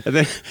 And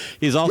then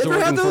he's also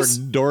working for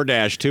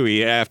DoorDash too.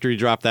 After he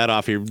dropped that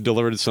off, he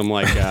delivered some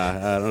like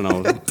I don't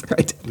know,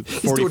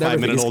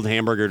 45-minute old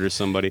hamburger to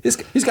somebody. He's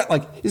got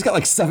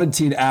like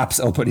 17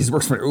 apps open. He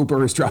works for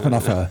Uber. He's dropping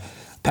off a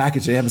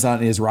package at Amazon,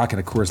 and he's rocking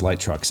a Coors Light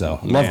truck. So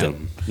loved it.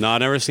 No, I've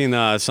never seen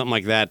something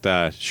like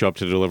that show up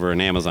to deliver an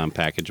Amazon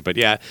package. But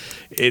yeah,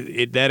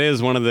 that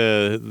is one of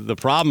the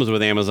problems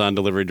with Amazon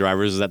delivery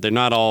drivers is that they're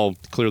not all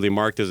clearly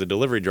marked as a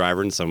delivery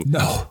driver, and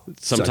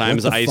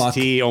sometimes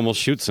Ice-T almost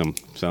shoots them.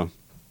 So.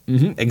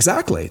 Mm-hmm.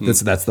 Exactly.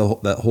 That's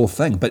that whole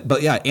thing.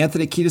 But yeah,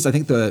 Anthony Kiedis. I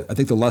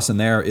think the lesson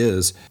there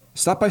is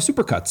stop by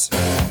Supercuts.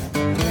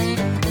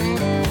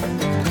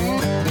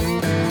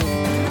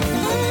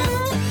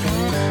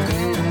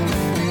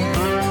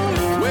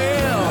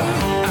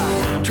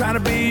 Try to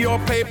be your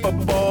paper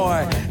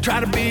boy, try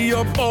to be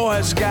your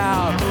Boy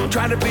Scout,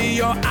 try to be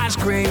your ice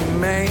cream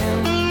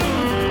man.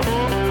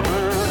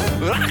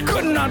 I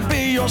could not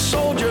be your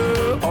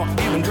soldier or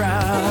even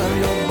drive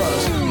your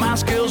bus. My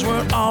skills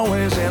weren't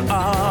always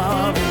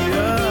obvious.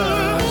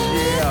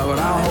 Yeah, but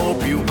I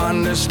hope you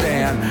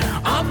understand.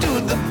 I'll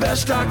do the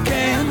best I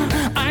can.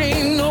 I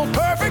ain't no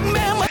perfect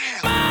man.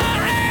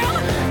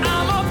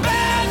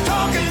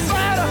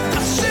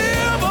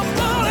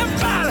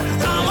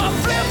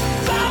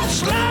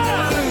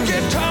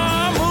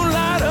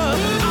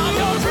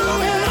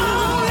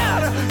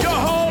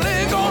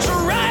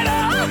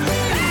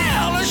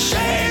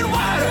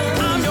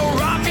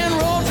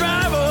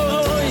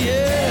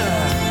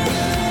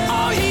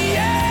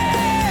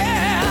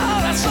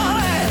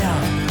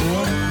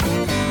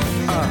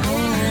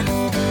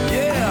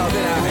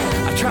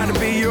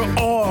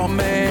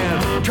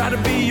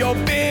 Your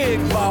big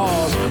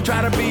boss,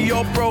 try to be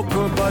your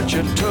broker, but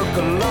you took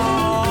a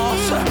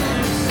loss.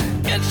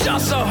 It's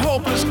just a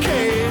hopeless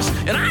case,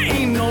 and I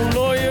ain't no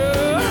lawyer.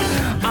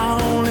 I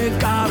only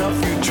got a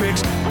few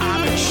tricks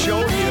I can show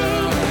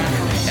you,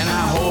 and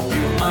I hope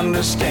you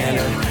understand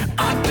it.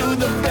 I do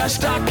the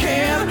best I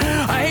can.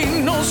 I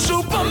ain't no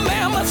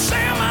Superman, but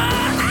Sam I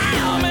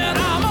am, and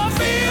I'm a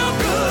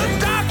feel-good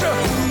doctor,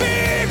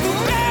 big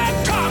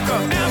bad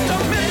talker, after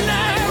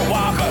midnight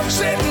walker,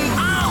 sitting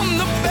on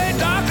the bed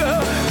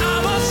doctor.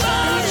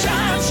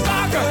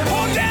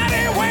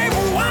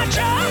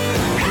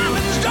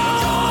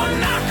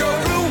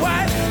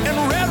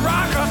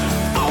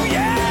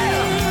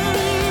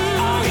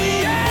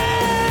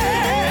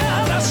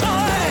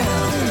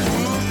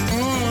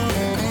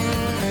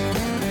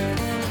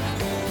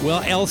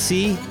 Well,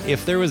 LC,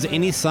 if there was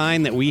any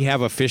sign that we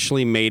have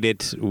officially made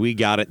it, we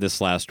got it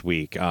this last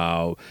week.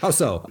 How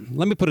so?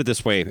 Let me put it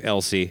this way,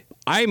 LC.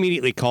 I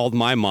immediately called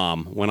my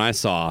mom when I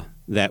saw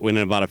that in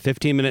about a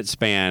 15-minute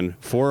span,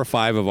 4 or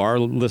 5 of our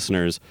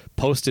listeners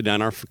posted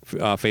on our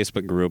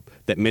Facebook group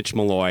that Mitch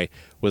Malloy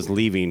was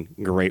leaving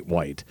Great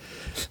White.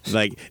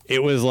 Like,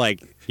 it was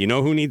like, you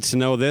know who needs to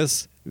know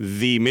this?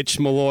 The Mitch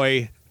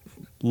Malloy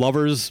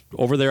lovers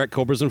over there at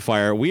Cobras and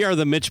Fire. We are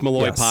the Mitch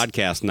Malloy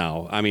podcast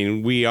now. I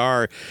mean, we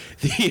are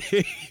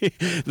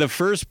the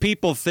first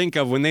people think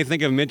of when they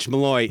think of Mitch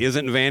Malloy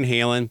isn't Van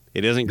Halen.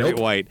 It isn't Great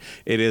White.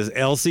 It is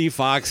LC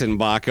Fox and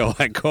Baco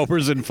at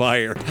Cobras and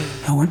Fire.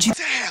 Now, weren't you?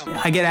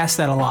 I get asked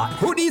that a lot.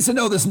 Who needs to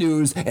know this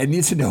news and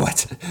needs to know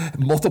it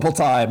multiple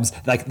times?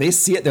 Like they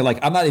see it, they're like,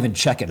 I'm not even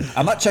checking.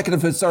 I'm not checking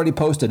if it's already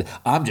posted.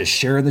 I'm just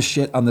sharing the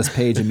shit on this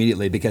page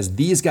immediately because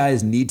these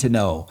guys need to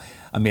know.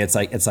 I mean, it's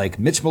like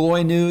Mitch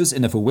Malloy news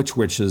and if a witch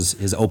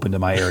is open to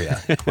my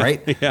area,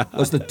 right? Yeah.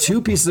 Those are the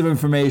two pieces of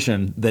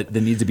information that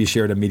need to be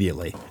shared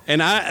immediately.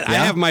 And I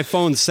have my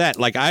phone set.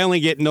 Like I only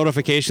get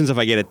notifications if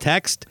I get a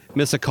text,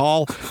 miss a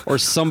call, or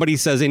somebody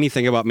says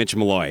anything about Mitch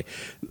Malloy.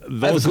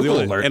 Those are the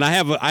only. Alert. And I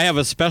have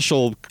a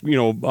special,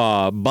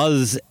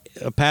 buzz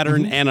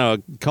pattern and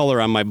a color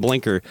on my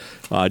blinker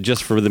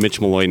just for the Mitch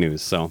Malloy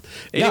news. So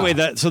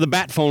anyway, so the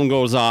bat phone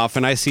goes off,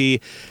 and I see.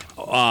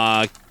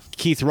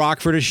 Keith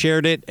Rockford has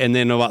shared it, and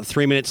then about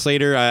 3 minutes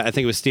later, I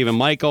think it was Stephen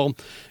Michael,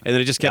 and then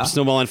it just kept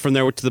snowballing from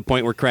there to the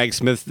point where Craig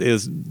Smith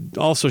is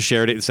also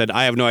shared it and said,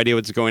 I have no idea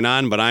what's going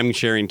on, but I'm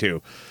sharing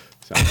too.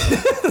 So.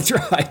 That's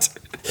right.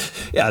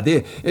 Yeah,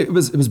 it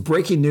was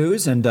breaking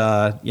news, and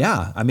I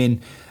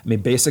mean,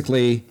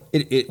 basically,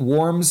 it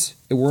warms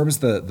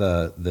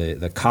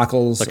the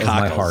cockles of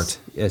my heart.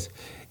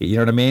 You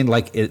know what I mean?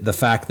 Like the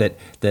fact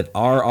that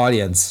our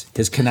audience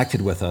is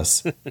connected with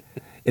us.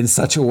 In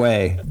such a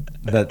way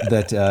that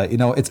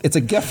it's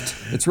a gift.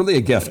 It's really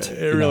a gift.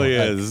 It really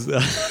is.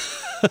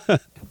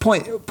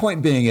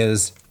 Point being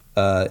is,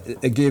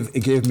 it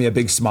gave me a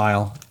big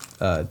smile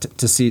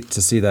to see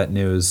that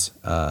news,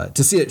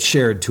 to see it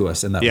shared to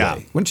us in that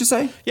way. Wouldn't you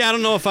say? Yeah, I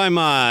don't know if I'm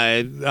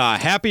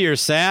happy or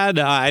sad.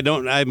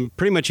 I'm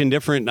pretty much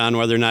indifferent on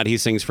whether or not he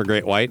sings for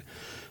Great White.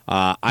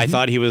 I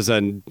thought he was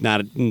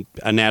not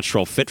a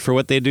natural fit for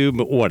what they do,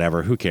 but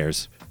whatever. Who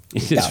cares?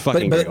 It's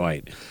fucking Great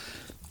White.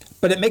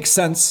 But it makes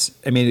sense.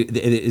 I mean,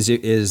 is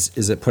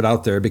it put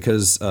out there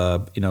because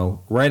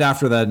right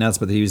after that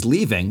announcement that he was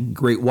leaving,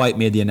 Great White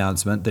made the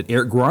announcement that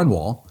Eric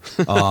Gronwall,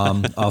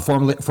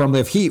 formerly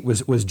of Heat,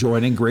 was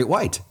joining Great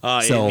White.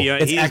 So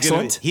it's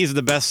excellent. He's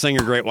the best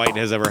singer Great White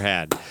has ever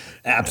had.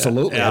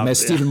 Absolutely. I mean,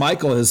 Stephen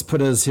Michael has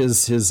put his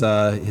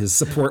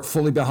support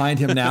fully behind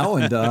him now,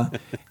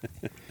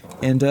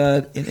 and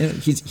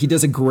he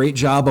does a great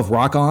job of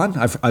Rock On.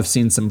 I've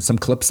seen some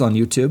clips on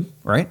YouTube.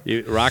 Right?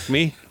 You Rock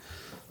Me.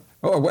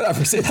 Or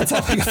whatever. See, that's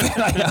how big a fan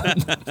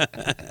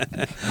I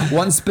am.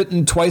 Once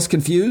bitten, twice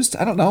confused.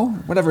 I don't know.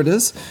 Whatever it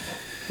is.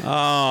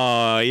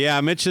 Oh,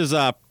 yeah. Mitch's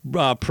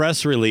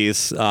press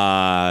release. It's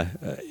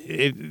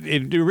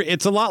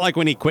a lot like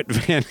when he quit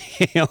Van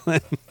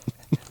Halen.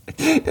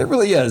 It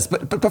really is.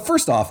 But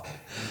first off,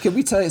 can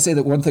we say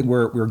that one thing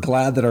we're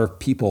glad that our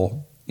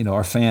people,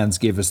 our fans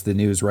gave us the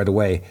news right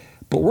away.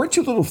 But weren't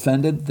you a little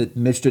offended that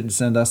Mitch didn't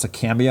send us a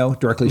cameo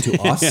directly to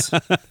us?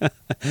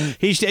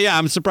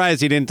 I'm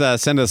surprised he didn't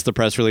send us the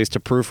press release to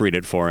proofread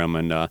it for him.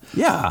 And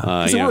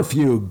because there were a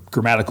few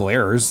grammatical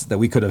errors that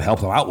we could have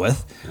helped him out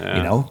with,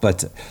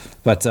 But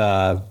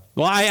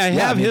well, I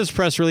have his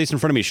press release in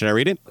front of me. Should I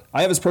read it?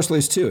 I have his press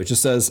release too. It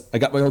just says I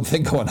got my own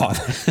thing going on.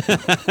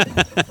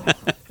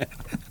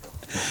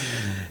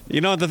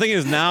 The thing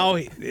is now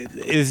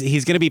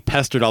he's going to be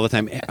pestered all the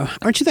time.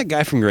 Aren't you that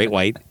guy from Great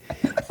White?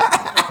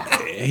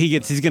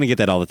 He's going to get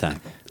that all the time.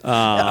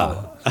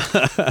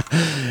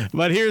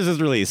 But here's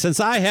his release. Since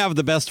I have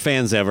the best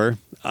fans ever,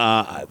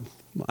 I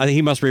think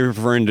he must be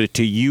referring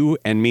to you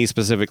and me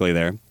specifically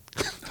there.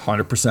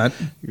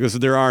 100%. Because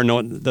there are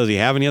no... Does he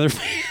have any other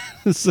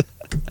fans?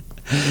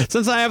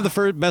 Since I have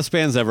the best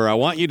fans ever, I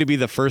want you to be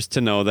the first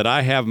to know that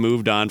I have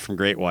moved on from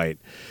Great White.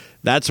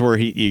 That's where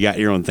you got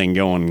your own thing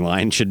going.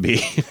 Line should be.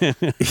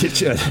 It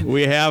should.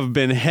 We have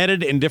been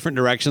headed in different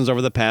directions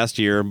over the past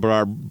year,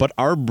 but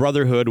our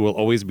brotherhood will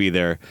always be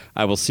there.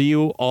 I will see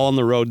you all on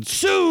the road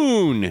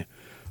soon.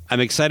 I'm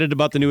excited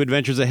about the new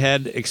adventures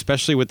ahead,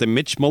 especially with the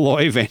Mitch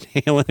Malloy Van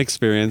Halen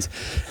experience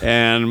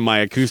and my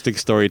acoustic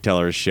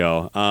storytellers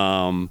show.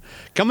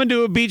 Coming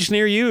to a beach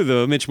near you,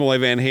 the Mitch Malloy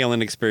Van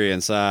Halen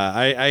experience.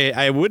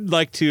 I would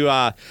like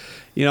to...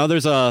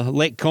 there's a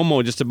Lake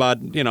Como just about,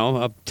 a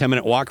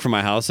 10-minute walk from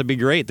my house. It'd be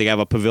great. They have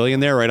a pavilion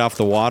there right off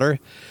the water.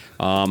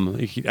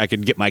 I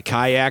could get my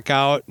kayak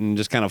out and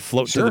just kind of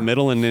float to the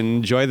middle and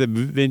enjoy the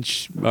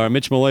Mitch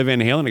Malloy Van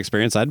Halen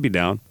experience. I'd be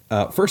down.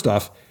 First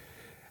off,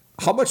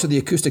 how much of the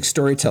acoustic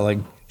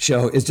storytelling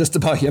show is just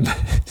about him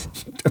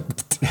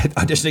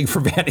auditioning for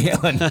Van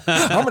Halen?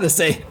 I'm going to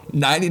say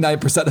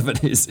 99% of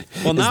it is.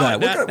 Well, now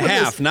that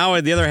half.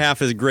 Now the other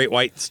half is Great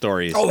White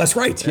stories. Oh, that's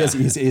right.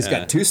 He's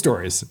got two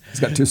stories. He's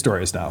got two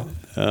stories now.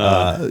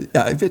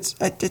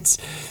 It's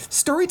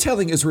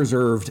storytelling is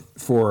reserved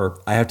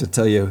for. I have to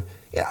tell you.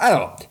 I don't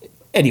know.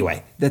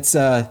 Anyway, that's.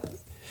 Do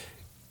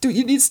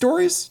you need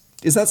stories?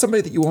 Is that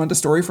somebody that you want a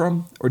story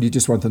from, or do you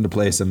just want them to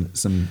play some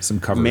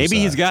covers? Maybe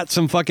he's got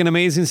some fucking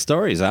amazing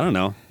stories. I don't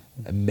know.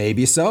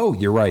 Maybe so.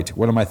 You're right.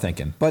 What am I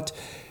thinking? But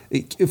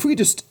if we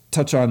just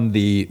touch on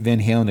the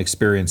Van Halen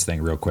experience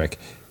thing real quick,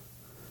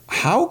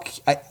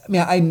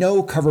 I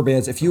know cover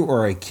bands. If you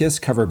are a Kiss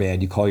cover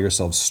band, you call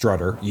yourself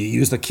Strutter. You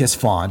use the Kiss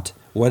font,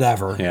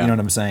 whatever. Yeah. You know what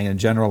I'm saying in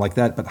general like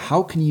that. But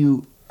how can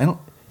you?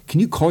 Can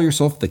you call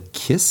yourself the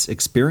Kiss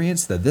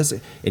experience?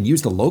 And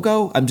use the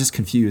logo? I'm just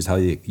confused how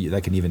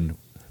that can even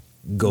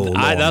go.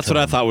 That's what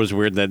I thought was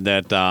weird.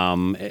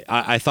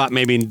 I thought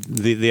maybe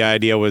the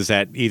idea was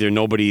that either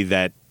nobody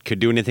that could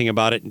do anything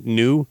about it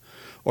knew,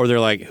 or they're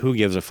like, who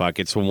gives a fuck?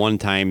 It's a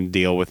one-time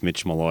deal with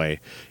Mitch Malloy,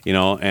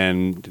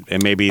 and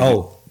maybe.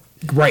 Oh,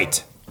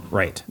 right.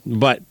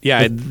 But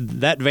yeah,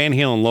 that Van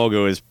Halen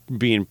logo is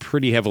being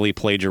pretty heavily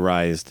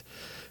plagiarized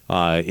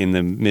in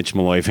the Mitch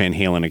Malloy Van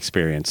Halen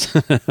experience.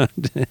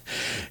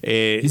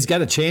 He's got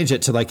to change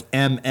it to like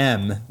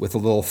MM with the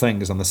little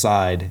things on the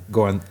side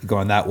going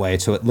that way,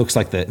 so it looks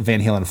like the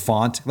Van Halen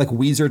font, like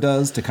Weezer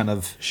does, to kind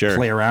of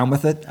play around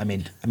with it. I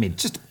mean,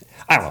 just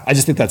I don't know. I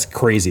just think that's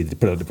crazy to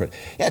put.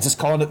 Yeah, just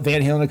calling it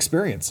Van Halen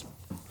Experience.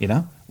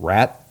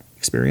 Rat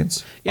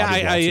Experience.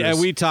 Yeah,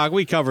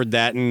 we covered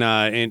that,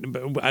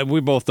 and we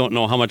both don't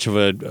know how much of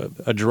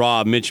a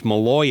draw Mitch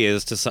Malloy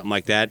is to something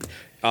like that,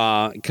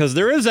 because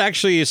there is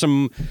actually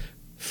some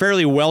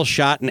fairly well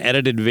shot and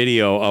edited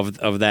video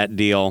of that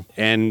deal,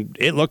 and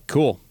it looked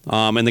cool.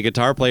 And the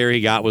guitar player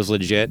he got was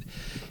legit.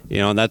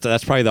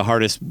 That's probably the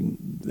hardest.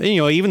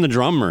 Even the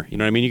drummer. You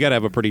know what I mean? You got to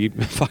have a pretty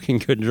fucking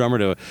good drummer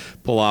to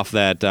pull off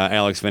that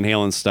Alex Van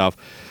Halen stuff.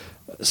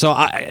 So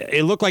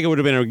it looked like it would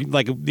have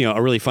been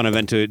a really fun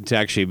event to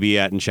actually be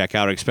at and check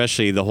out.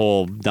 Especially the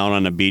whole Down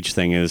on the Beach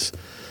thing is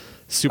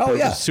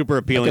super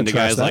appealing to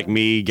guys like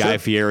me, Guy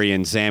Fieri,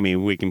 and Sammy.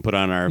 We can put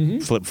on our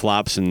flip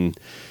flops and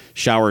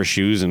shower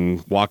shoes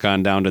and walk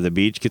on down to the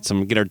beach.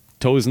 Get our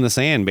toes in the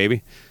sand,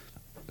 baby.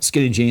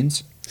 Skinny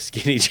jeans.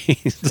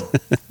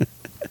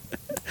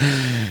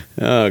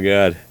 Oh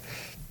God.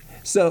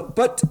 So,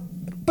 but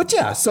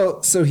yeah.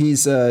 So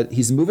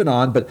he's moving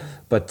on.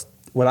 But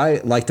what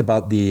I liked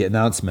about the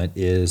announcement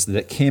is that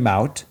it came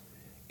out,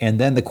 and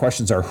then the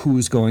questions are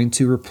who's going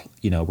to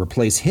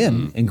replace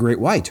him in Great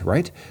White,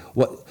 right?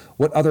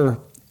 What other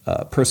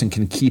person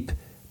can keep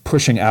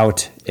pushing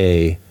out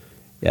this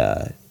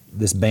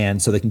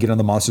band so they can get on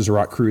the Monsters of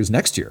Rock cruise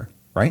next year,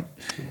 right?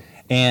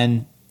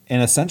 And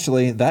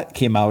essentially that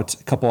came out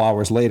a couple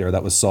hours later.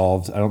 That was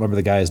solved. I don't remember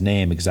the guy's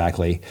name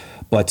exactly,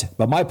 but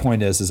my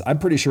point is I'm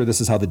pretty sure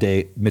this is how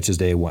Mitch's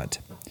day went.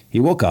 He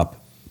woke up.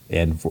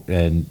 And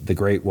the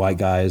Great White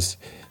guys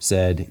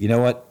said, you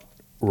know what,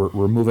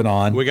 we're moving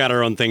on. We got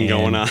our own thing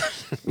going on.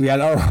 We got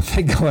our own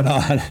thing going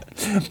on.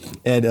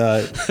 And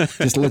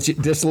just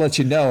to let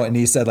you know, and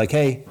he said, like,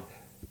 hey,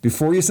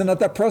 before you send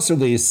out that press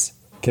release,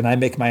 can I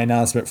make my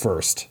announcement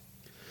first?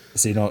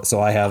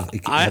 So I have. They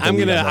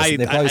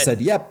probably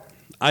said, yep.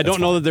 I don't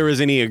know that there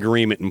was any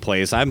agreement in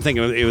place. I'm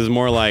thinking it was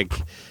more like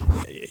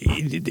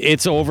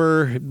it's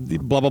over,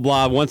 blah blah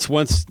blah.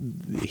 Once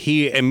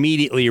he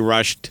immediately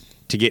rushed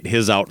to get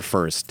his out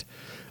first.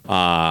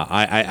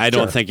 I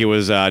don't think it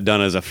was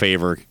done as a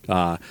favor.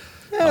 A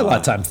lot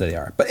of times they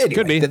are, but anyway,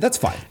 could be. That's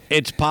fine.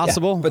 It's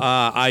possible. Yeah, but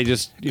I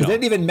just they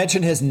didn't even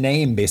mention his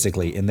name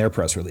basically in their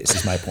press release.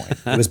 Is my point.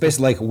 It was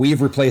basically like,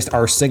 we've replaced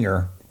our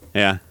singer.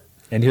 Yeah.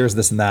 And here's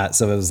this and that.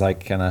 So it was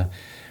like kind of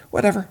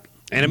whatever.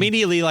 And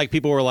immediately, like,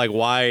 people were like,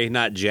 "Why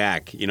not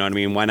Jack? You know what I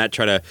mean? Why not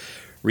try to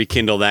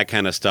rekindle that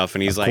kind of stuff?"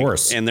 And he's like,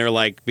 and they're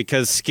like,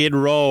 because Skid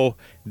Row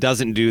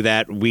doesn't do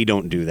that, we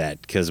don't do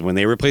that. Because when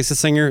they replace a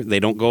singer, they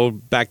don't go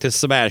back to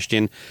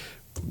Sebastian.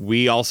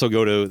 We also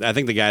go to, I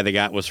think the guy they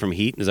got was from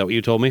Heat. Is that what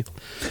you told me?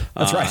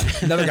 That's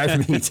right. Another guy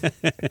from Heat.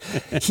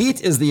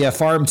 Heat is the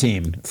farm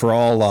team for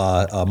all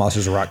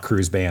Monsters of Rock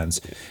cruise bands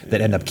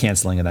that end up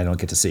canceling and I don't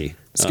get to see.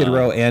 Skid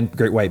Row and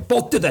Great White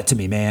both did that to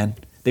me, man.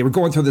 They were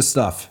going through this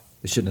stuff.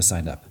 They shouldn't have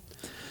signed up.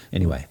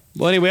 Anyway.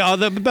 Well, anyway,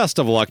 the best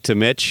of luck to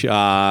Mitch.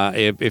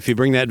 If you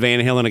bring that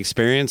Van Halen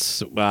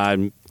experience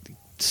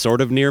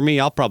sort of near me,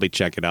 I'll probably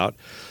check it out.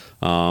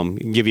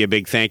 Give you a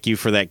big thank you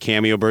for that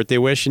cameo birthday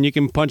wish, and you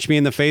can punch me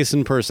in the face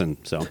in person.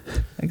 So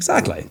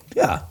exactly,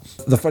 yeah.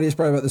 The funniest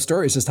part about the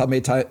story is just how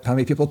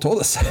many people told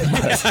us.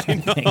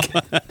 I know.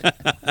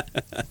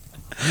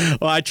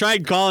 Well, I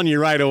tried calling you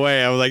right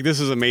away. I was like,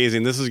 "This is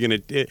amazing. This is gonna,"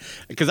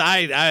 because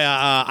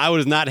I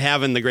was not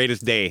having the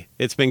greatest day.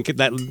 It's been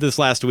this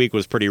last week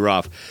was pretty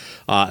rough,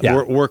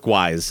 work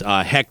wise,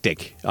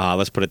 hectic.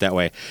 Let's put it that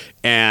way,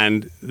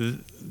 and.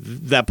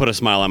 That put a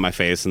smile on my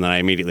face, and then I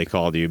immediately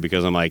called you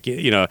because I'm like,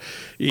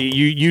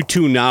 you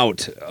tune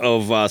out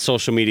of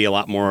social media a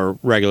lot more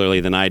regularly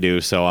than I do,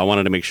 so I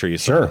wanted to make sure you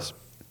saw this.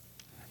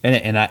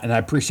 And I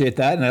appreciate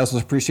that, and I also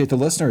appreciate the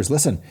listeners.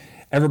 Listen,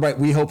 everybody,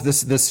 we hope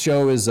this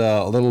show is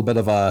a little bit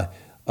of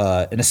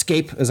an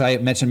escape, as I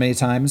mentioned many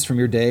times, from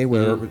your day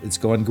where it's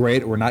going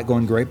great or not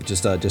going great, but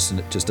just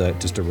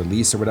a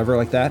release or whatever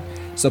like that.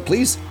 So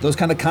please, those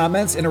kind of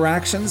comments,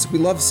 interactions, we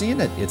love seeing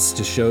it. It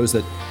just shows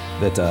that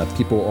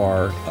people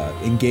are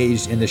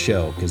engaged in the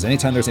show, because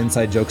anytime there's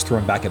inside jokes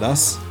thrown back at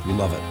us, we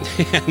love it.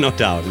 Yeah, no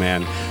doubt,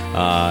 man.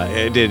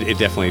 It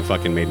definitely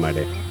fucking made my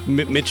day.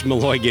 Mitch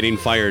Malloy getting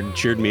fired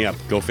cheered me up.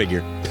 Go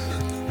figure.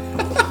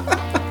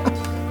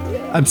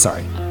 I'm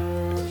sorry.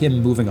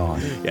 Him moving on.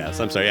 Yes,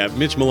 I'm sorry. Yeah,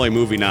 Mitch Malloy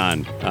moving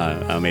on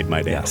made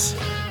my day. Yes.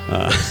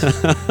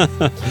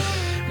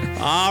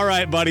 All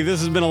right, buddy. This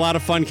has been a lot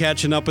of fun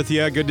catching up with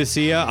you. Good to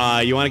see you.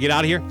 You want to get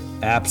out of here?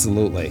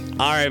 Absolutely.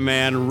 All right,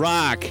 man.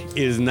 Rock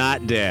is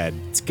not dead.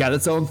 It's got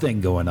its own thing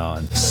going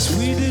on.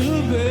 Sweet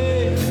little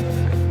babe.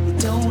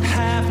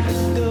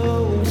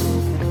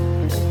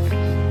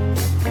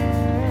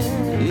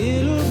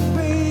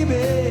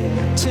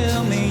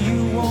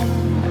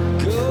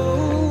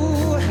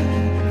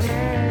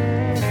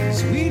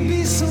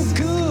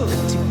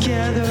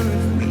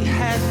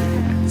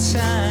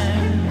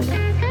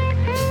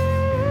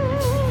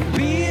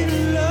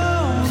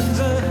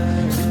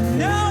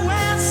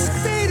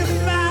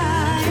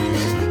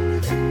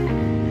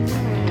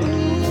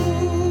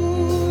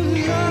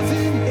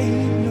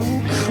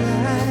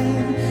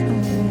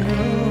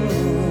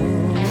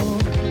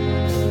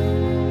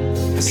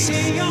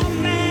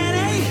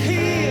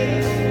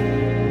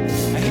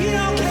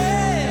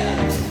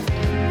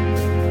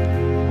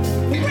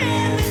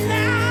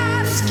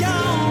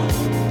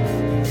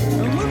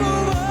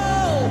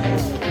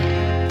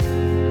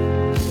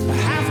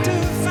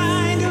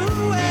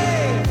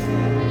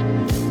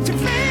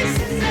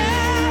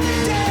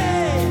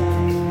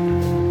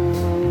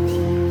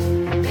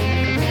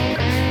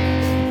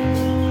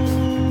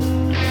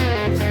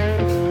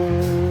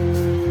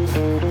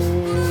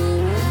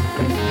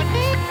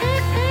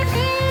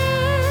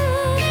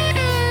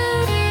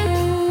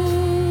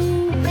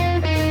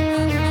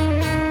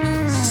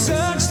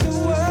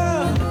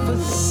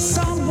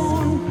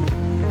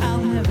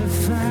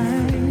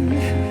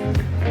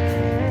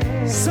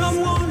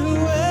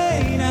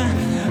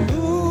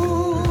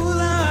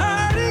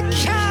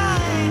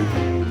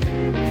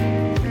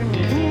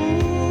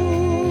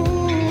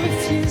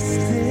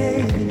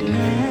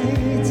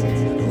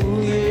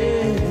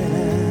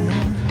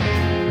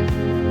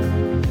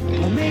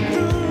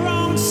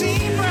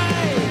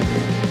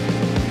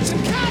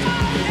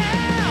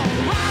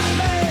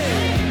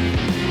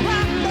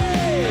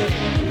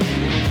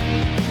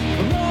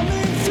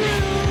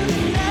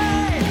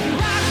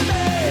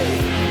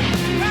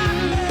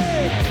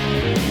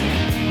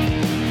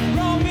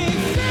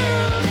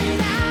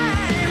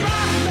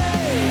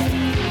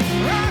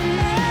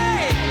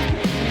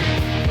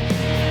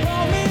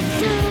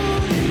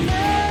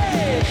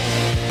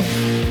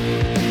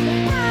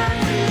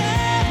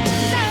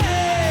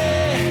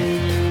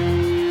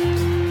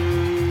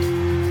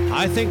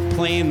 I think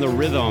playing the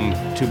rhythm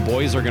to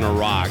Boys Are Gonna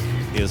Rock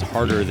is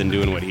harder than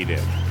doing what he did.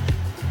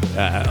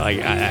 I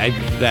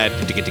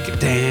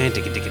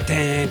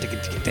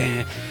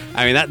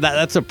mean,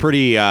 that's a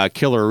pretty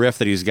killer riff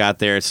that he's got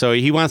there. So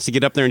he wants to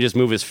get up there and just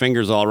move his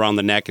fingers all around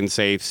the neck and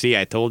say, see,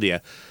 I told you.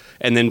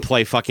 And then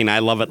play fucking I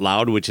Love It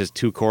Loud, which is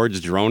 2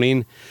 chords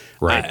droning.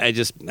 Right. I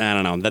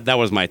don't know. That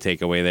was my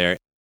takeaway there.